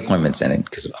put any appointments in it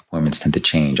because appointments tend to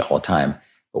change all the time.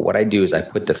 But what I do is I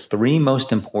put the 3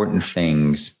 most important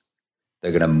things that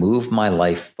are going to move my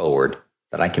life forward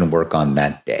that I can work on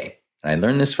that day. And I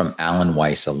learned this from Alan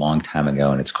Weiss a long time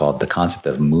ago, and it's called the concept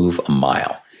of move a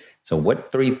mile. So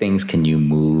what 3 things can you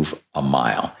move a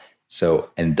mile?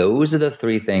 So, and those are the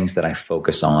 3 things that I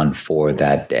focus on for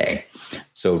that day.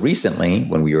 So recently,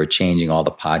 when we were changing all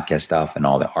the podcast stuff and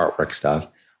all the artwork stuff,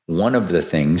 one of the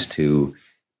things to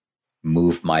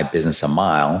move my business a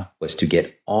mile was to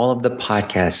get all of the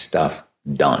podcast stuff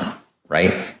done,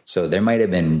 right? So there might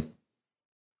have been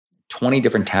 20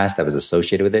 different tasks that was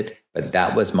associated with it, but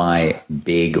that was my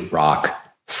big rock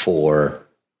for,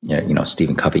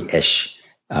 Stephen Covey-ish.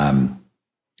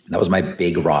 That was my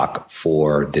big rock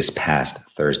for this past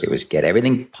Thursday, was get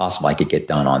everything possible I could get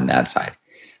done on that side.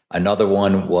 Another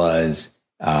one was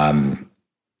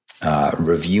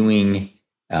reviewing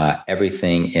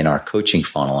everything in our coaching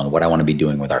funnel and what I want to be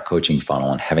doing with our coaching funnel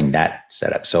and having that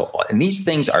set up. So, and these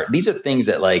are things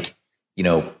that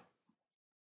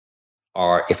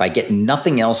are, if I get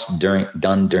nothing else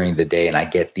done during the day and I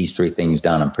get these 3 things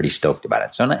done, I'm pretty stoked about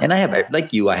it. So, and I have,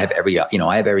 like you, I have every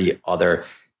other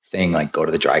thing, like go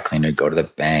to the dry cleaner, go to the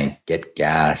bank, get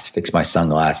gas, fix my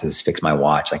sunglasses, fix my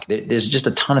watch. Like there's just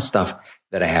a ton of stuff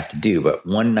that I have to do. But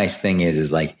one nice thing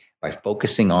is like by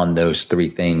focusing on those 3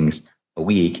 things a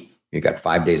week, you've got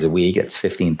 5 days a week, that's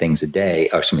 15 things a day,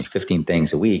 15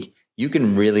 things a week, you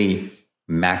can really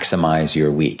maximize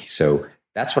your week. So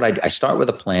that's what I start with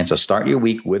a plan. So start your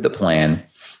week with a plan.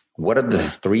 What are the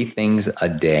 3 things a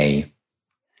day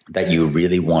that you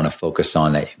really want to focus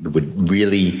on that would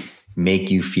really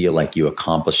make you feel like you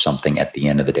accomplished something at the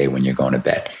end of the day when you're going to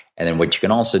bed? And then what you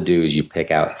can also do is you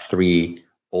pick out 3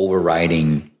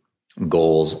 overriding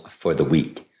goals for the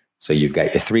week. So you've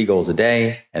got your 3 goals a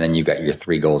day, and then you've got your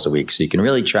 3 goals a week. So you can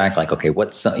really track like, okay,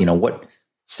 what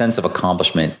sense of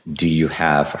accomplishment do you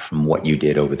have from what you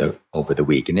did over the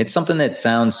week? And it's something that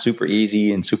sounds super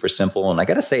easy and super simple. And I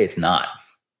got to say, it's not.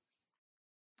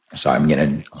 Sorry, I'm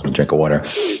getting a little drink of water.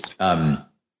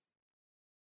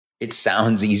 It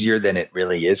sounds easier than it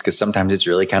really is, because sometimes it's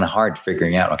really kind of hard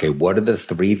figuring out, okay, what are the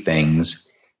 3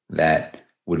 things that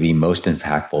would be most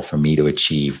impactful for me to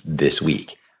achieve this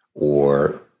week,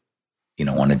 or,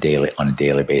 on a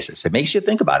daily basis. It makes you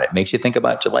think about it, makes you think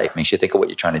about your life, makes you think of what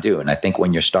you're trying to do. And I think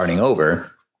when you're starting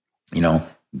over,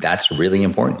 that's really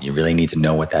important. You really need to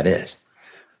know what that is.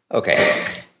 Okay.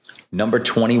 Number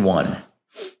 21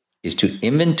 is to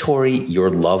inventory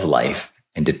your love life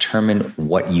and determine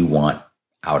what you want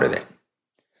out of it.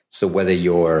 So whether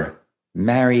you're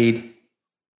married,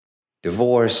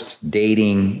 divorced,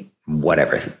 dating,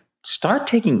 whatever, start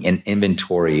taking an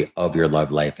inventory of your love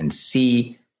life and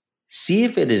see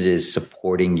if it is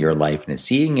supporting your life, and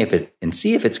see if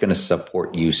it's going to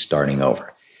support you starting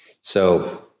over.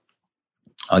 So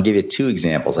I'll give you 2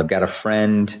 examples. I've got a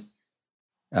friend,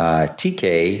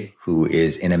 TK, who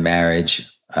is in a marriage,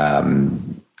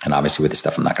 and obviously with this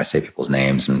stuff, I'm not going to say people's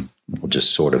names, and we'll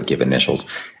just sort of give initials,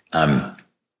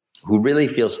 who really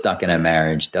feels stuck in a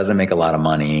marriage, doesn't make a lot of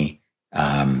money,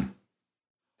 and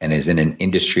is in an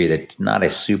industry that's not a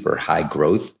super high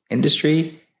growth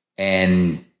industry.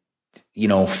 And,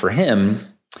 for him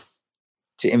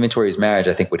to inventory his marriage,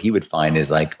 I think what he would find is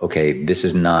like, okay, this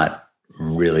is not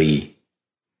really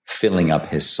filling up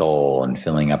his soul and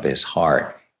filling up his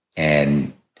heart.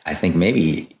 And I think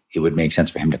maybe it would make sense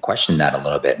for him to question that a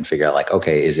little bit and figure out like,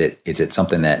 okay, is it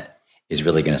something that is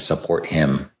really going to support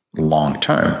him long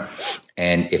term?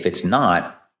 And if it's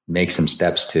not, make some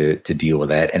steps to deal with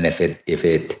that. And if it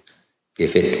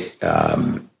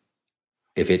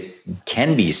if it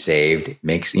can be saved,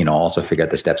 makes, also figure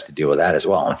out the steps to deal with that as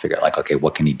well, and figure out like, okay,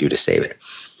 what can you do to save it?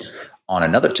 On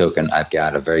another token, I've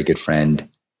got a very good friend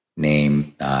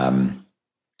named,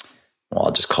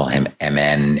 I'll just call him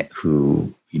MN,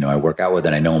 who, I work out with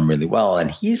and I know him really well. And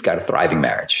he's got a thriving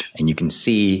marriage. And you can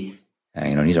see,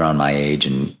 he's around my age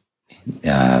and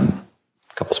a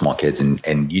couple small kids.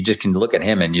 And you just can look at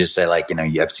him and you just say like,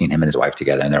 I've seen him and his wife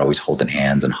together and they're always holding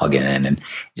hands and hugging. And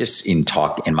just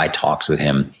in my talks with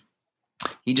him,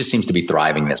 he just seems to be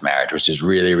thriving in his marriage, which is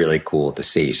really, really cool to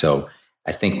see. So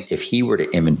I think if he were to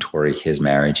inventory his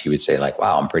marriage, he would say like,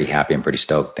 wow, I'm pretty happy. I'm pretty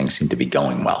stoked. Things seem to be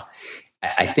going well.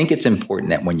 I think it's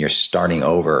important that when you're starting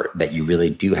over, that you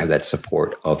really do have that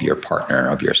support of your partner,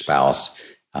 of your spouse,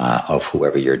 of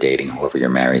whoever you're dating, whoever you're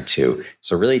married to.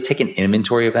 So really take an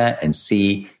inventory of that and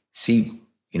see,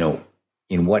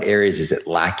 in what areas is it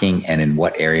lacking and in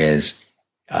what areas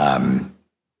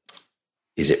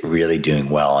is it really doing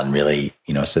well, and really,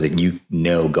 so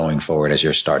that going forward as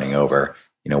you're starting over,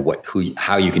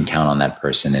 how you can count on that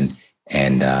person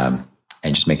and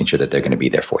just making sure that they're going to be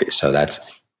there for you. So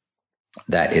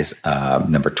that is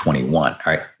number 21. All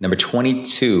right. Number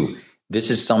 22. This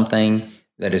is something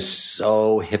that is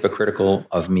so hypocritical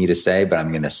of me to say, but I'm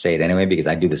going to say it anyway, because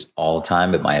I do this all the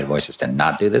time, but my advice is to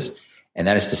not do this. And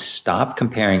that is to stop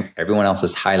comparing everyone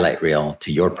else's highlight reel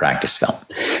to your practice film.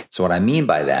 So what I mean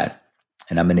by that,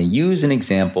 and I'm going to use an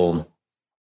example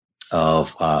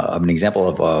of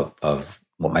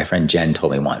what my friend Jen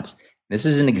told me once. This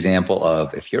is an example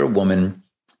of if you're a woman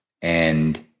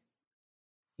and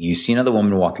you see another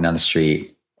woman walking down the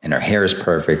street and her hair is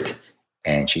perfect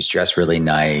and she's dressed really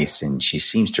nice and she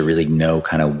seems to really know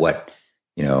kind of what,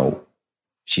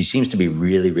 she seems to be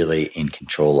really, really in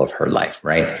control of her life,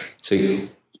 right? So,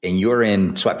 and you're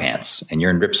in sweatpants and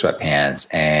you're in ripped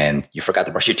sweatpants and you forgot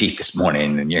to brush your teeth this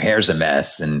morning and your hair's a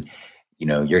mess and,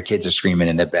 your kids are screaming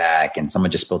in the back and someone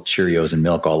just spilled Cheerios and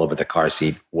milk all over the car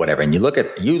seat, whatever. And you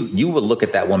will look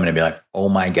at that woman and be like, oh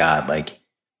my God, like,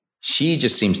 she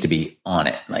just seems to be on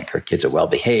it. Like her kids are well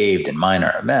behaved and mine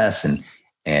are a mess.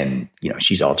 And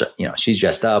she's all, she's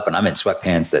dressed up and I'm in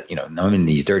sweatpants that, I'm in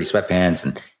these dirty sweatpants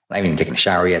and I haven't even taken a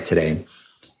shower yet today.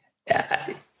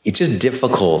 It's just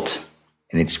difficult.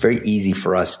 And it's very easy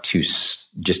for us to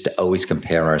always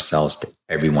compare ourselves to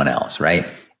everyone else. Right.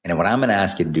 And what I'm going to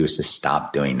ask you to do is to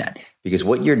stop doing that, because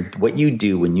what you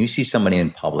do when you see somebody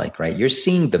in public, right, you're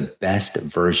seeing the best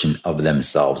version of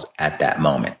themselves at that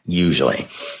moment, usually,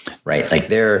 right? Like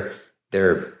they're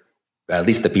at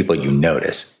least the people you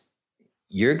notice,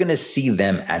 you're going to see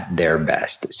them at their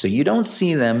best. So you don't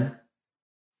see them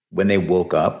when they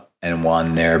woke up and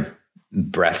when their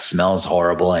breath smells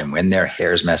horrible and when their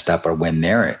hair's messed up or when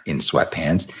they're in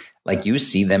sweatpants. Like you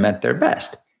see them at their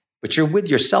best. But you're with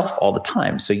yourself all the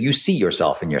time. So you see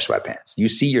yourself in your sweatpants. You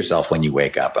see yourself when you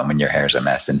wake up and when your hair's a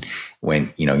mess and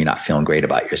when, you're not feeling great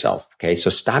about yourself. Okay. So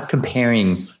stop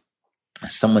comparing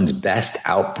someone's best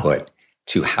output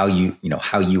to how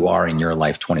you are in your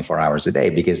life 24 hours a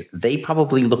day, because they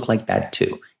probably look like that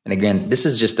too. And again, this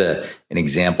is just an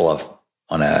example of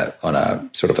on a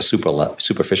sort of a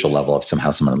superficial level of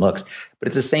how someone looks. But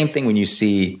it's the same thing when you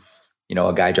see,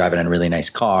 a guy driving in a really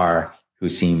nice car who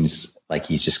seems like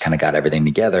he's just kind of got everything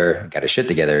together, got his shit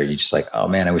together. You're just like, oh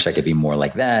man, I wish I could be more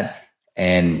like that.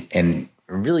 And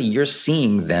really you're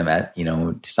seeing them at,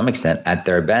 to some extent at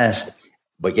their best,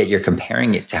 but yet you're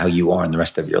comparing it to how you are in the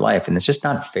rest of your life. And it's just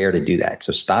not fair to do that.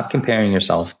 So stop comparing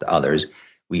yourself to others.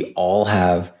 We all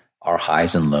have our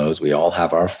highs and lows. We all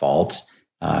have our faults.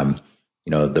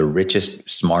 The richest,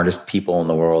 smartest people in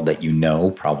the world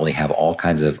that probably have all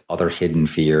kinds of other hidden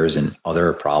fears and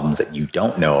other problems that you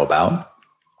don't know about.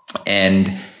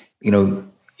 And,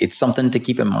 it's something to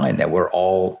keep in mind that we're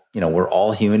all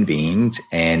human beings,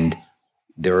 and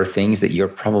there are things that you're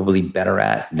probably better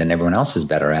at than everyone else is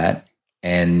better at.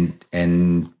 And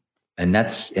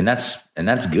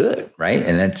that's good. Right.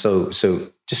 And then, so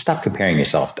just stop comparing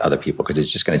yourself to other people, because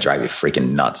it's just going to drive you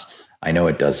freaking nuts. I know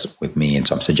it does with me. And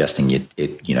so I'm suggesting you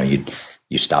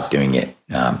stop doing it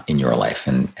in your life.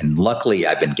 And luckily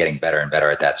I've been getting better and better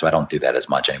at that. So I don't do that as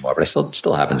much anymore, but it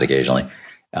still happens occasionally.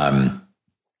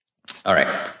 All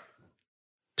right.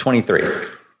 23. When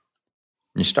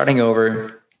you're starting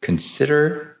over,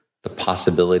 consider the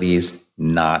possibilities,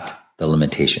 not the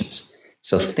limitations.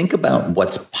 So think about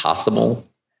what's possible,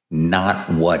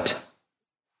 not what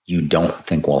you don't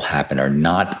think will happen, or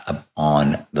not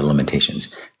on the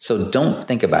limitations. So don't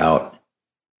think about,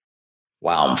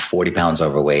 wow, I'm 40 pounds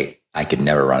overweight, I could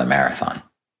never run a marathon.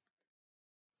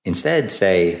 Instead,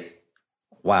 say,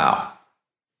 wow,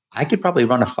 I could probably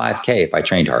run a 5K if I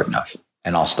trained hard enough,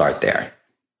 and I'll start there.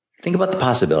 Think about the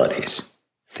possibilities.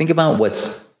 think about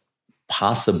what's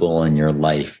possible in your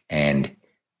life and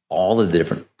all of the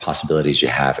different possibilities you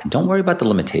have, and don't worry about the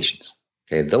limitations.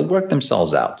 Okay, they'll work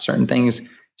themselves out. Certain things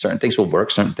will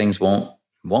work. Certain things won't.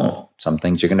 Some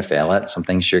things you're going to fail at. Some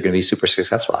things you're going to be super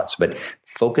successful at. But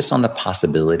focus on the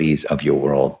possibilities of your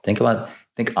world. Think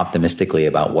optimistically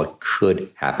about what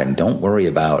could happen. Don't worry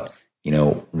about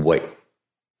what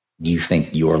you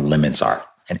think your limits are.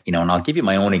 And I'll give you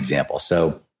my own example.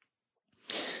 So,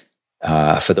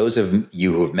 for those of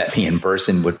you who have met me in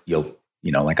person,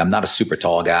 I'm not a super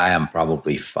tall guy. I'm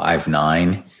probably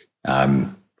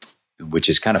 5'9", which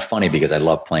is kind of funny because I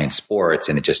love playing sports,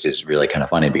 and it just is really kind of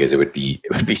funny because it would be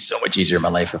so much easier in my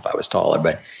life if I was taller.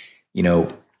 But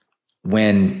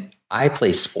when I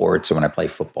play sports or when I play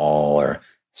football or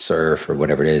surf or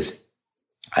whatever it is,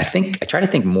 I try to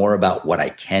think more about what I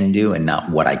can do and not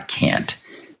what I can't.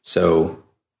 So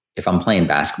if I'm playing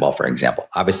basketball, for example,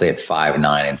 obviously at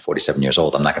 5'9" and 47 years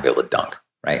old, I'm not going to be able to dunk,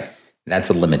 right? That's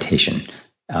a limitation.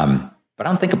 But I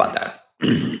don't think about that.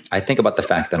 I think about the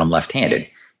fact that I'm left-handed,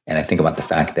 and I think about the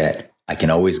fact that I can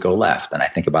always go left, and I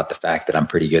think about the fact that I'm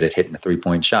pretty good at hitting a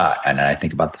three-point shot, and I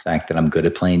think about the fact that I'm good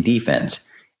at playing defense,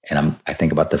 and I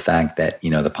think about the fact that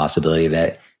the possibility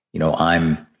that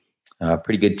I'm a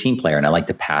pretty good team player, and I like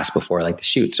to pass before I like to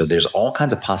shoot. So there's all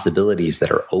kinds of possibilities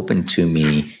that are open to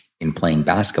me in playing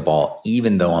basketball,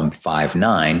 even though I'm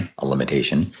 5'9", a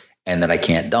limitation, and that I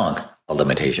can't dunk, a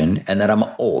limitation, and that I'm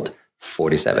old,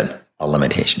 47, a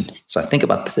limitation. So I think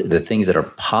about the things that are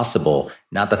possible,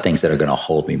 not the things that are going to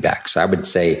hold me back. So I would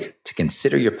say to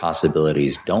consider your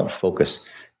possibilities. Don't focus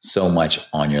so much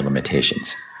on your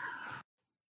limitations.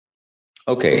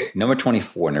 Okay, number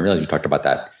 24, and I realize we talked about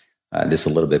that this a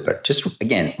little bit, but just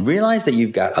again, realize that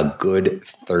you've got a good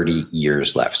 30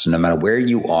 years left. So no matter where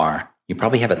you are, you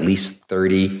probably have at least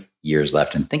 30 years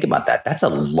left. And think about that. That's a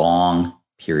long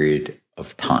period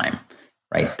of time,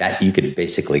 right? That you could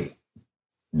basically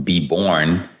be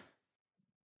born,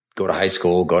 go to high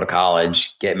school, go to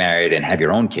college, get married, and have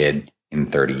your own kid in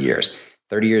 30 years.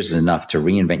 30 years is enough to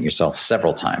reinvent yourself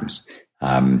several times.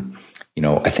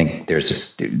 I think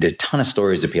there's a ton of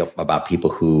stories about people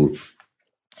who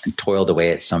toiled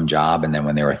away at some job, and then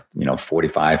when they were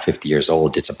 45, 50 years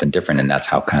old, did something different, and that's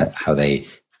how they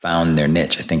found their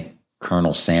niche. I think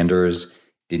Colonel Sanders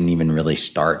didn't even really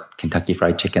start Kentucky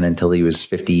Fried Chicken until he was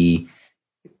 50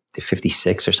 to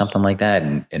 56 or something like that.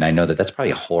 And I know that that's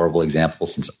probably a horrible example,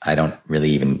 since I don't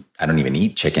even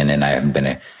eat chicken, and I haven't been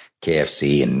at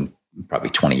KFC in probably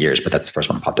 20 years, but that's the first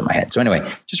one that popped in my head. So anyway,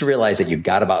 just realize that you've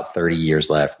got about 30 years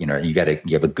left. You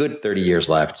have a good 30 years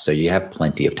left, so you have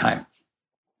plenty of time.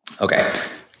 Okay.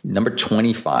 Number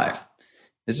 25.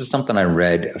 This is something I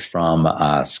read from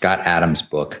Scott Adams'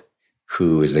 book,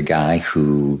 who is the guy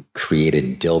who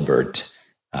created Dilbert.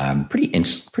 Pretty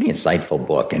insightful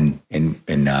book. And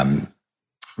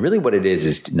really what it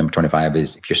is number 25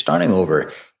 is, if you're starting over,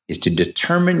 is to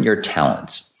determine your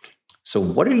talents. So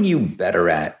what are you better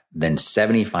at than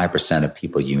 75% of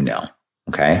people you know?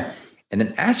 Okay. And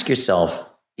then ask yourself,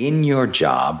 in your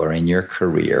job or in your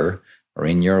career or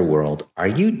in your world, are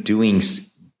you doing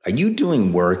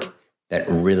work that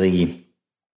really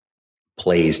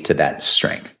plays to that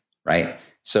strength, right?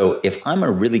 So if I'm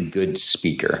a really good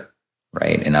speaker,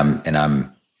 right, and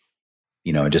I'm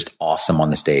just awesome on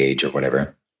the stage or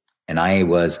whatever, and I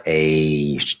was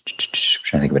I'm trying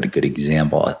to think of a good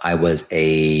example.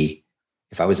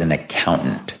 If I was an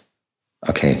accountant,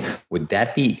 okay, would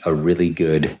that be a really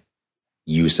good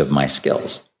use of my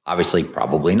skills? Obviously,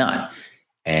 probably not.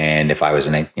 And if I was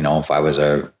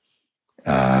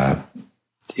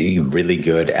really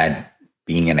good at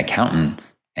being an accountant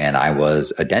and I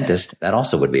was a dentist, that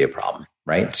also would be a problem,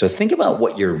 right? So think about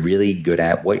what you're really good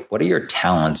at. What are your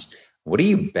talents? What are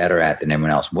you better at than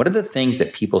everyone else? What are the things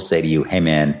that people say to you, hey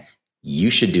man,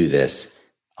 you should do this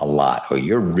a lot, or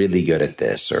you're really good at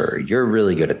this, or you're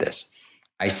really good at this.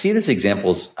 I see these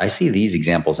examples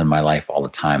in my life all the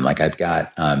time. Like I've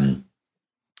got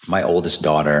my oldest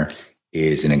daughter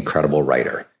is an incredible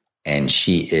writer, and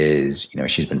she is,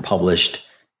 she's been published.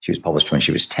 She was published when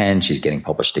she was 10. She's getting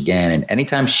published again. And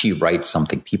anytime she writes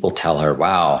something, people tell her,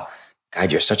 wow,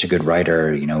 God, you're such a good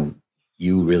writer.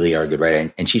 You really are a good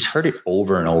writer. And she's heard it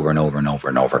over and over and over and over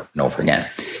and over and over again.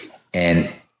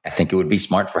 And I think it would be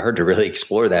smart for her to really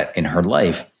explore that in her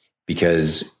life,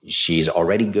 because she's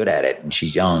already good at it and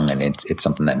she's young, and it's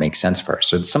something that makes sense for her.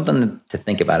 So it's something to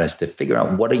think about, is to figure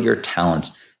out, what are your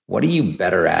talents? What are you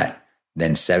better at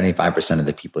than 75% of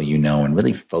the people you know, and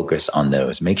really focus on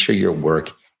those. Make sure your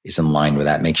work is in line with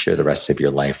that. Make sure the rest of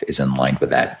your life is in line with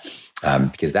that,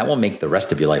 because that will make the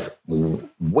rest of your life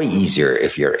way easier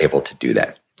if you're able to do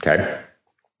that. Okay.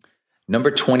 Number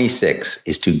 26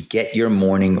 is to get your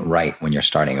morning right when you're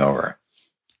starting over.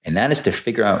 And that is to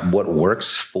figure out what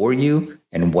works for you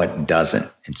and what doesn't.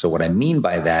 And so what I mean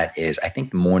by that is I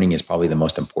think the morning is probably the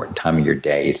most important time of your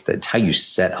day. It's how you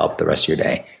set up the rest of your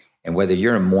day. And whether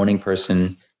you're a morning person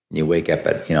and you wake up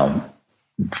at,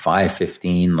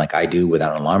 5:15 like I do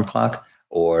without an alarm clock,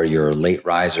 or you're a late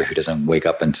riser who doesn't wake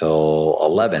up until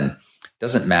 11,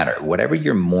 doesn't matter. Whatever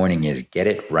your morning is, get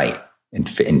it right and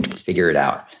figure it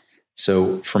out.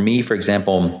 So for me, for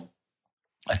example,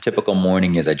 a typical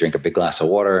morning is I drink a big glass of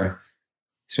water.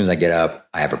 As soon as I get up,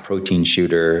 I have a protein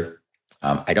shooter.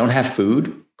 I don't have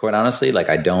food, quite honestly. Like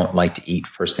I don't like to eat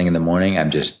first thing in the morning. I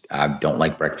don't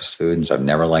like breakfast food, and so I've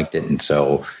never liked it. And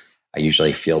so I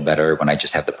usually feel better when I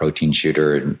just have the protein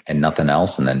shooter and nothing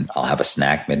else, and then I'll have a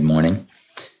snack mid-morning.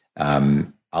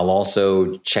 I'll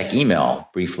also check email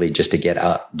briefly just to get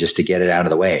it out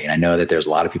of the way. And I know that there's a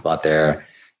lot of people out there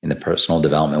in the personal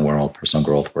development world, personal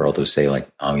growth world, who say like,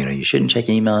 oh, you shouldn't check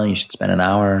email. You should spend an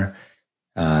hour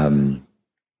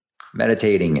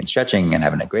meditating and stretching and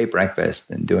having a great breakfast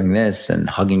and doing this and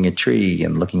hugging a tree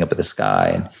and looking up at the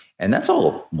sky. And that's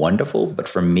all wonderful. But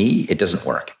for me, it doesn't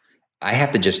work. I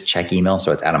have to just check email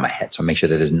so it's out of my head. So I make sure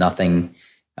that there's nothing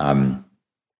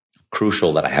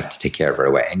crucial that I have to take care of right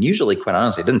away. And usually, quite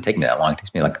honestly, it doesn't take me that long. It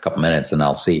takes me like a couple minutes, and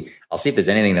I'll see if there's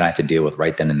anything that I have to deal with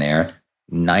right then and there.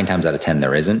 9 times out of 10,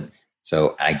 there isn't.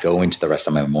 So I go into the rest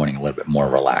of my morning a little bit more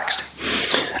relaxed.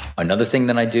 Another thing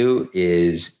that I do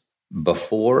is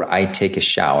before I take a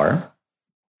shower,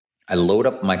 I load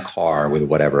up my car with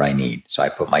whatever I need. So I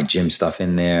put my gym stuff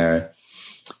in there.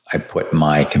 I put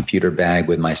my computer bag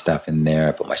with my stuff in there.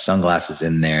 I put my sunglasses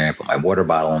in there. I put my water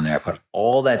bottle in there. I put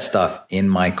all that stuff in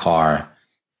my car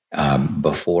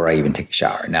before I even take a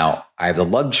shower. Now, I have the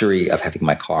luxury of having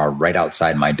my car right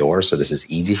outside my door, so this is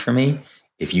easy for me.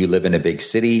 If you live in a big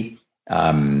city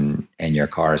and your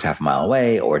car is half a mile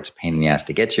away, or it's a pain in the ass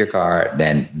to get to your car,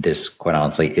 then this, quite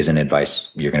honestly, isn't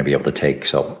advice you're going to be able to take.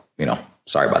 So,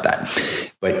 sorry about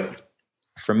that. But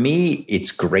for me,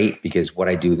 it's great because what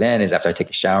I do then is after I take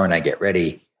a shower and I get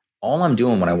ready, all I'm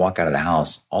doing when I walk out of the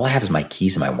house, all I have is my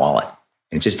keys and my wallet.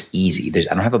 And it's just easy.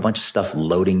 I don't have a bunch of stuff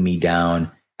loading me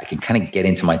down. I can kind of get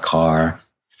into my car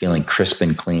feeling crisp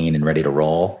and clean and ready to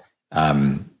roll.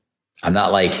 I'm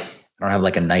not like, I don't have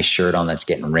like a nice shirt on that's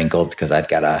getting wrinkled because I've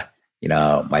got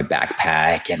my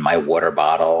backpack and my water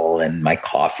bottle and my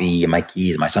coffee and my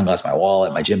keys, my sunglasses, my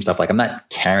wallet, my gym stuff. Like I'm not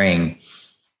carrying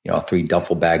 3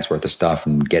 duffel bags worth of stuff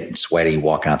and getting sweaty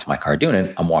walking out to my car doing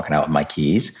it. I'm walking out with my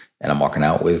keys and I'm walking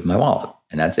out with my wallet,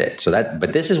 and that's it.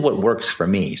 But this is what works for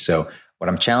me. So what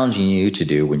I'm challenging you to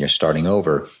do when you're starting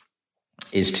over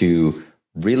is to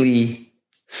really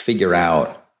figure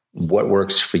out what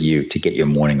works for you to get your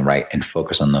morning right and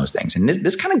focus on those things. And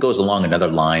this kind of goes along another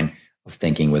line of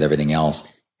thinking with everything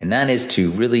else. And that is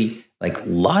to really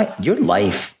your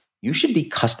life, you should be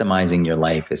customizing your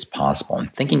life as possible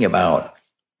and thinking about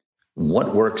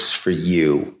what works for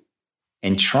you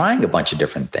and trying a bunch of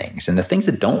different things. And the things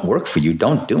that don't work for you,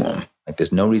 don't do them. Like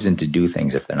there's no reason to do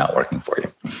things if they're not working for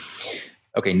you.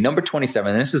 Okay, number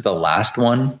 27, and this is the last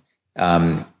one.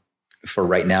 For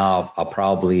right now, I'll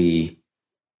probably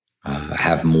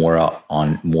have more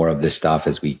of this stuff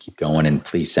as we keep going. And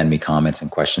please send me comments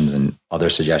and questions and other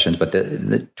suggestions. But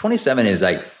the 27 is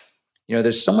like,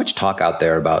 there's so much talk out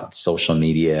there about social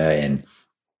media and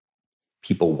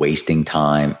people wasting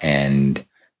time and,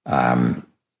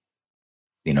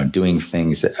 doing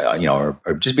things that,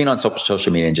 or just being on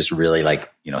social media and just really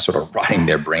sort of rotting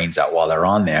their brains out while they're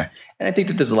on there. And I think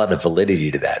that there's a lot of validity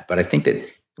to that. But I think that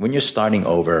when you're starting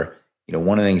over,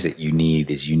 one of the things that you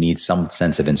need some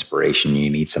sense of inspiration. You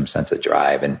need some sense of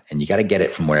drive, and you got to get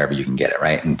it from wherever you can get it,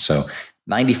 right? And so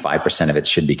 95% of it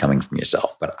should be coming from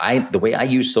yourself. But the way I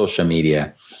use social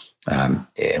media,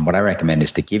 and what I recommend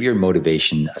is to give your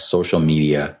motivation a social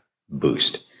media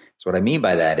boost. So what I mean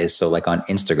by that is, so like on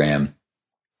Instagram,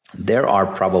 there are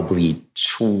probably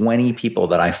 20 people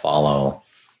that I follow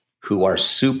who are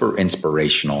super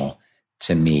inspirational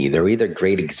to me. They're either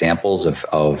great examples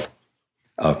of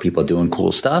people doing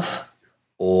cool stuff,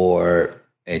 or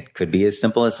it could be as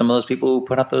simple as some of those people who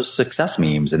put up those success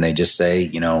memes and they just say,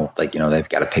 they've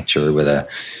got a picture with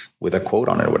a quote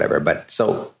on it or whatever. But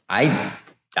so I'm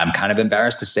kind of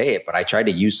embarrassed to say it, but I try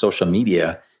to use social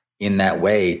media in that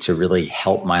way to really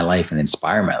help my life and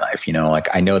inspire my life.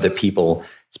 I know that people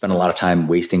spend a lot of time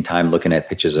wasting time looking at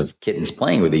pictures of kittens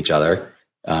playing with each other.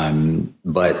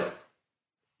 But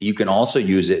you can also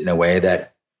use it in a way that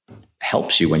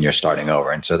helps you when you're starting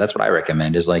over. And so that's what I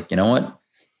recommend is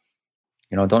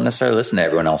don't necessarily listen to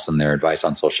everyone else and their advice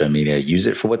on social media. Use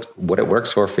it for what it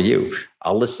works for you.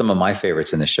 I'll list some of my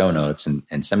favorites in the show notes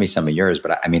and send me some of yours.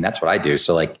 But I mean, that's what I do.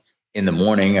 So like in the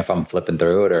morning, if I'm flipping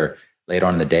through it, or later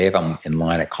on in the day, if I'm in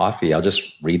line at coffee, I'll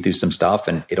just read through some stuff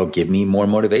and it'll give me more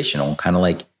motivation. It'll kind of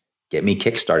like get me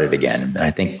kickstarted again. And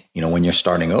I think, when you're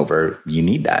starting over, you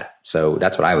need that. So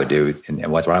that's what I would do. And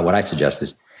what I suggest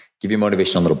is give your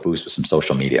motivation a little boost with some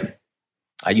social media.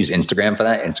 I use Instagram for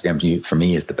that. Instagram for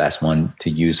me is the best one to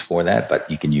use for that, but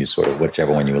you can use sort of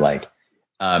whichever one you like.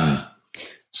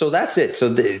 So that's it. So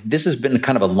this has been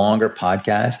kind of a longer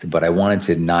podcast, but I wanted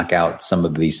to knock out some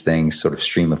of these things, sort of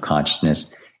stream of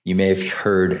consciousness. You may have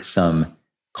heard some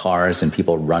cars and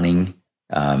people running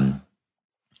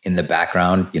in the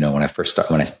background. When I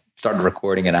started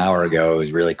recording an hour ago, it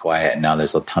was really quiet, and now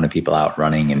there's a ton of people out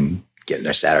running and getting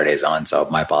their Saturdays on. So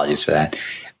my apologies for that.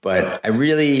 But I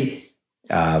really,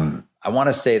 I want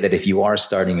to say that if you are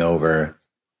starting over,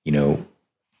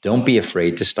 don't be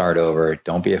afraid to start over.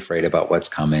 Don't be afraid about what's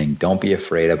coming. Don't be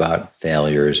afraid about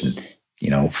failures,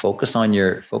 and focus on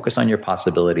your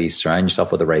possibilities. Surround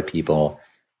yourself with the right people.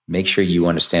 Make sure you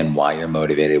understand why you're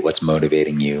motivated, what's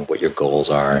motivating you, what your goals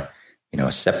are.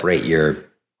 Separate your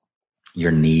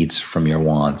needs from your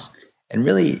wants. And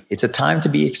really, it's a time to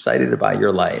be excited about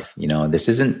your life. This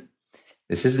isn't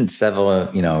this isn't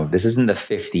the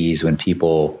 50s when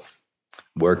people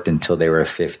worked until they were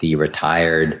 50,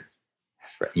 retired,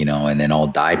 and then all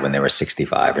died when they were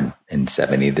 65 and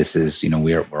 70. This is,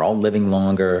 we're all living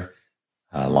longer.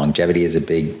 Longevity is a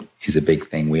big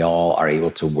thing. We all are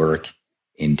able to work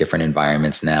in different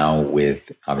environments now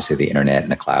with obviously the internet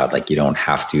and the cloud. Like, you don't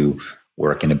have to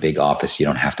work in a big office. You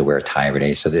don't have to wear a tie every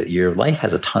day. So that your life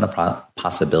has a ton of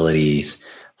possibilities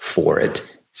for it.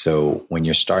 So when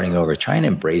you're starting over, try and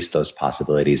embrace those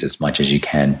possibilities as much as you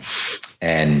can.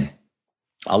 And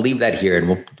I'll leave that here,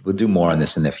 and we'll do more on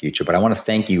this in the future. But I want to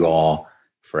thank you all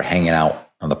for hanging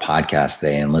out on the podcast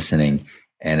today and listening.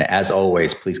 And as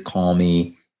always, please call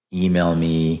me, email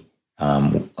me,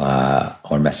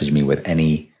 or message me with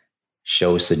any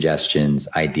show suggestions,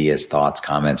 ideas, thoughts,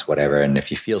 comments, whatever. And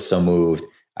if you feel so moved,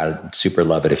 I'd super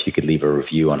love it if you could leave a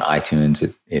review on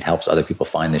iTunes. It helps other people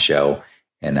find the show.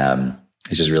 And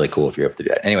it's just really cool if you're able to do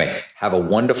that. Anyway, have a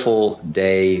wonderful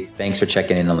day. Thanks for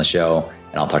checking in on the show,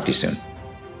 and I'll talk to you soon.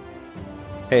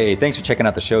 Hey, thanks for checking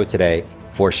out the show today.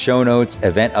 For show notes,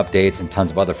 event updates, and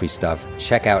tons of other free stuff,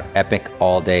 check out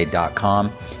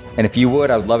epicallday.com. And if you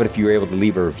would, I would love it if you were able to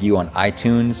leave a review on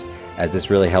iTunes, as this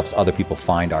really helps other people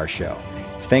find our show.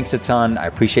 Thanks a ton. I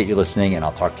appreciate you listening, and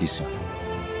I'll talk to you soon.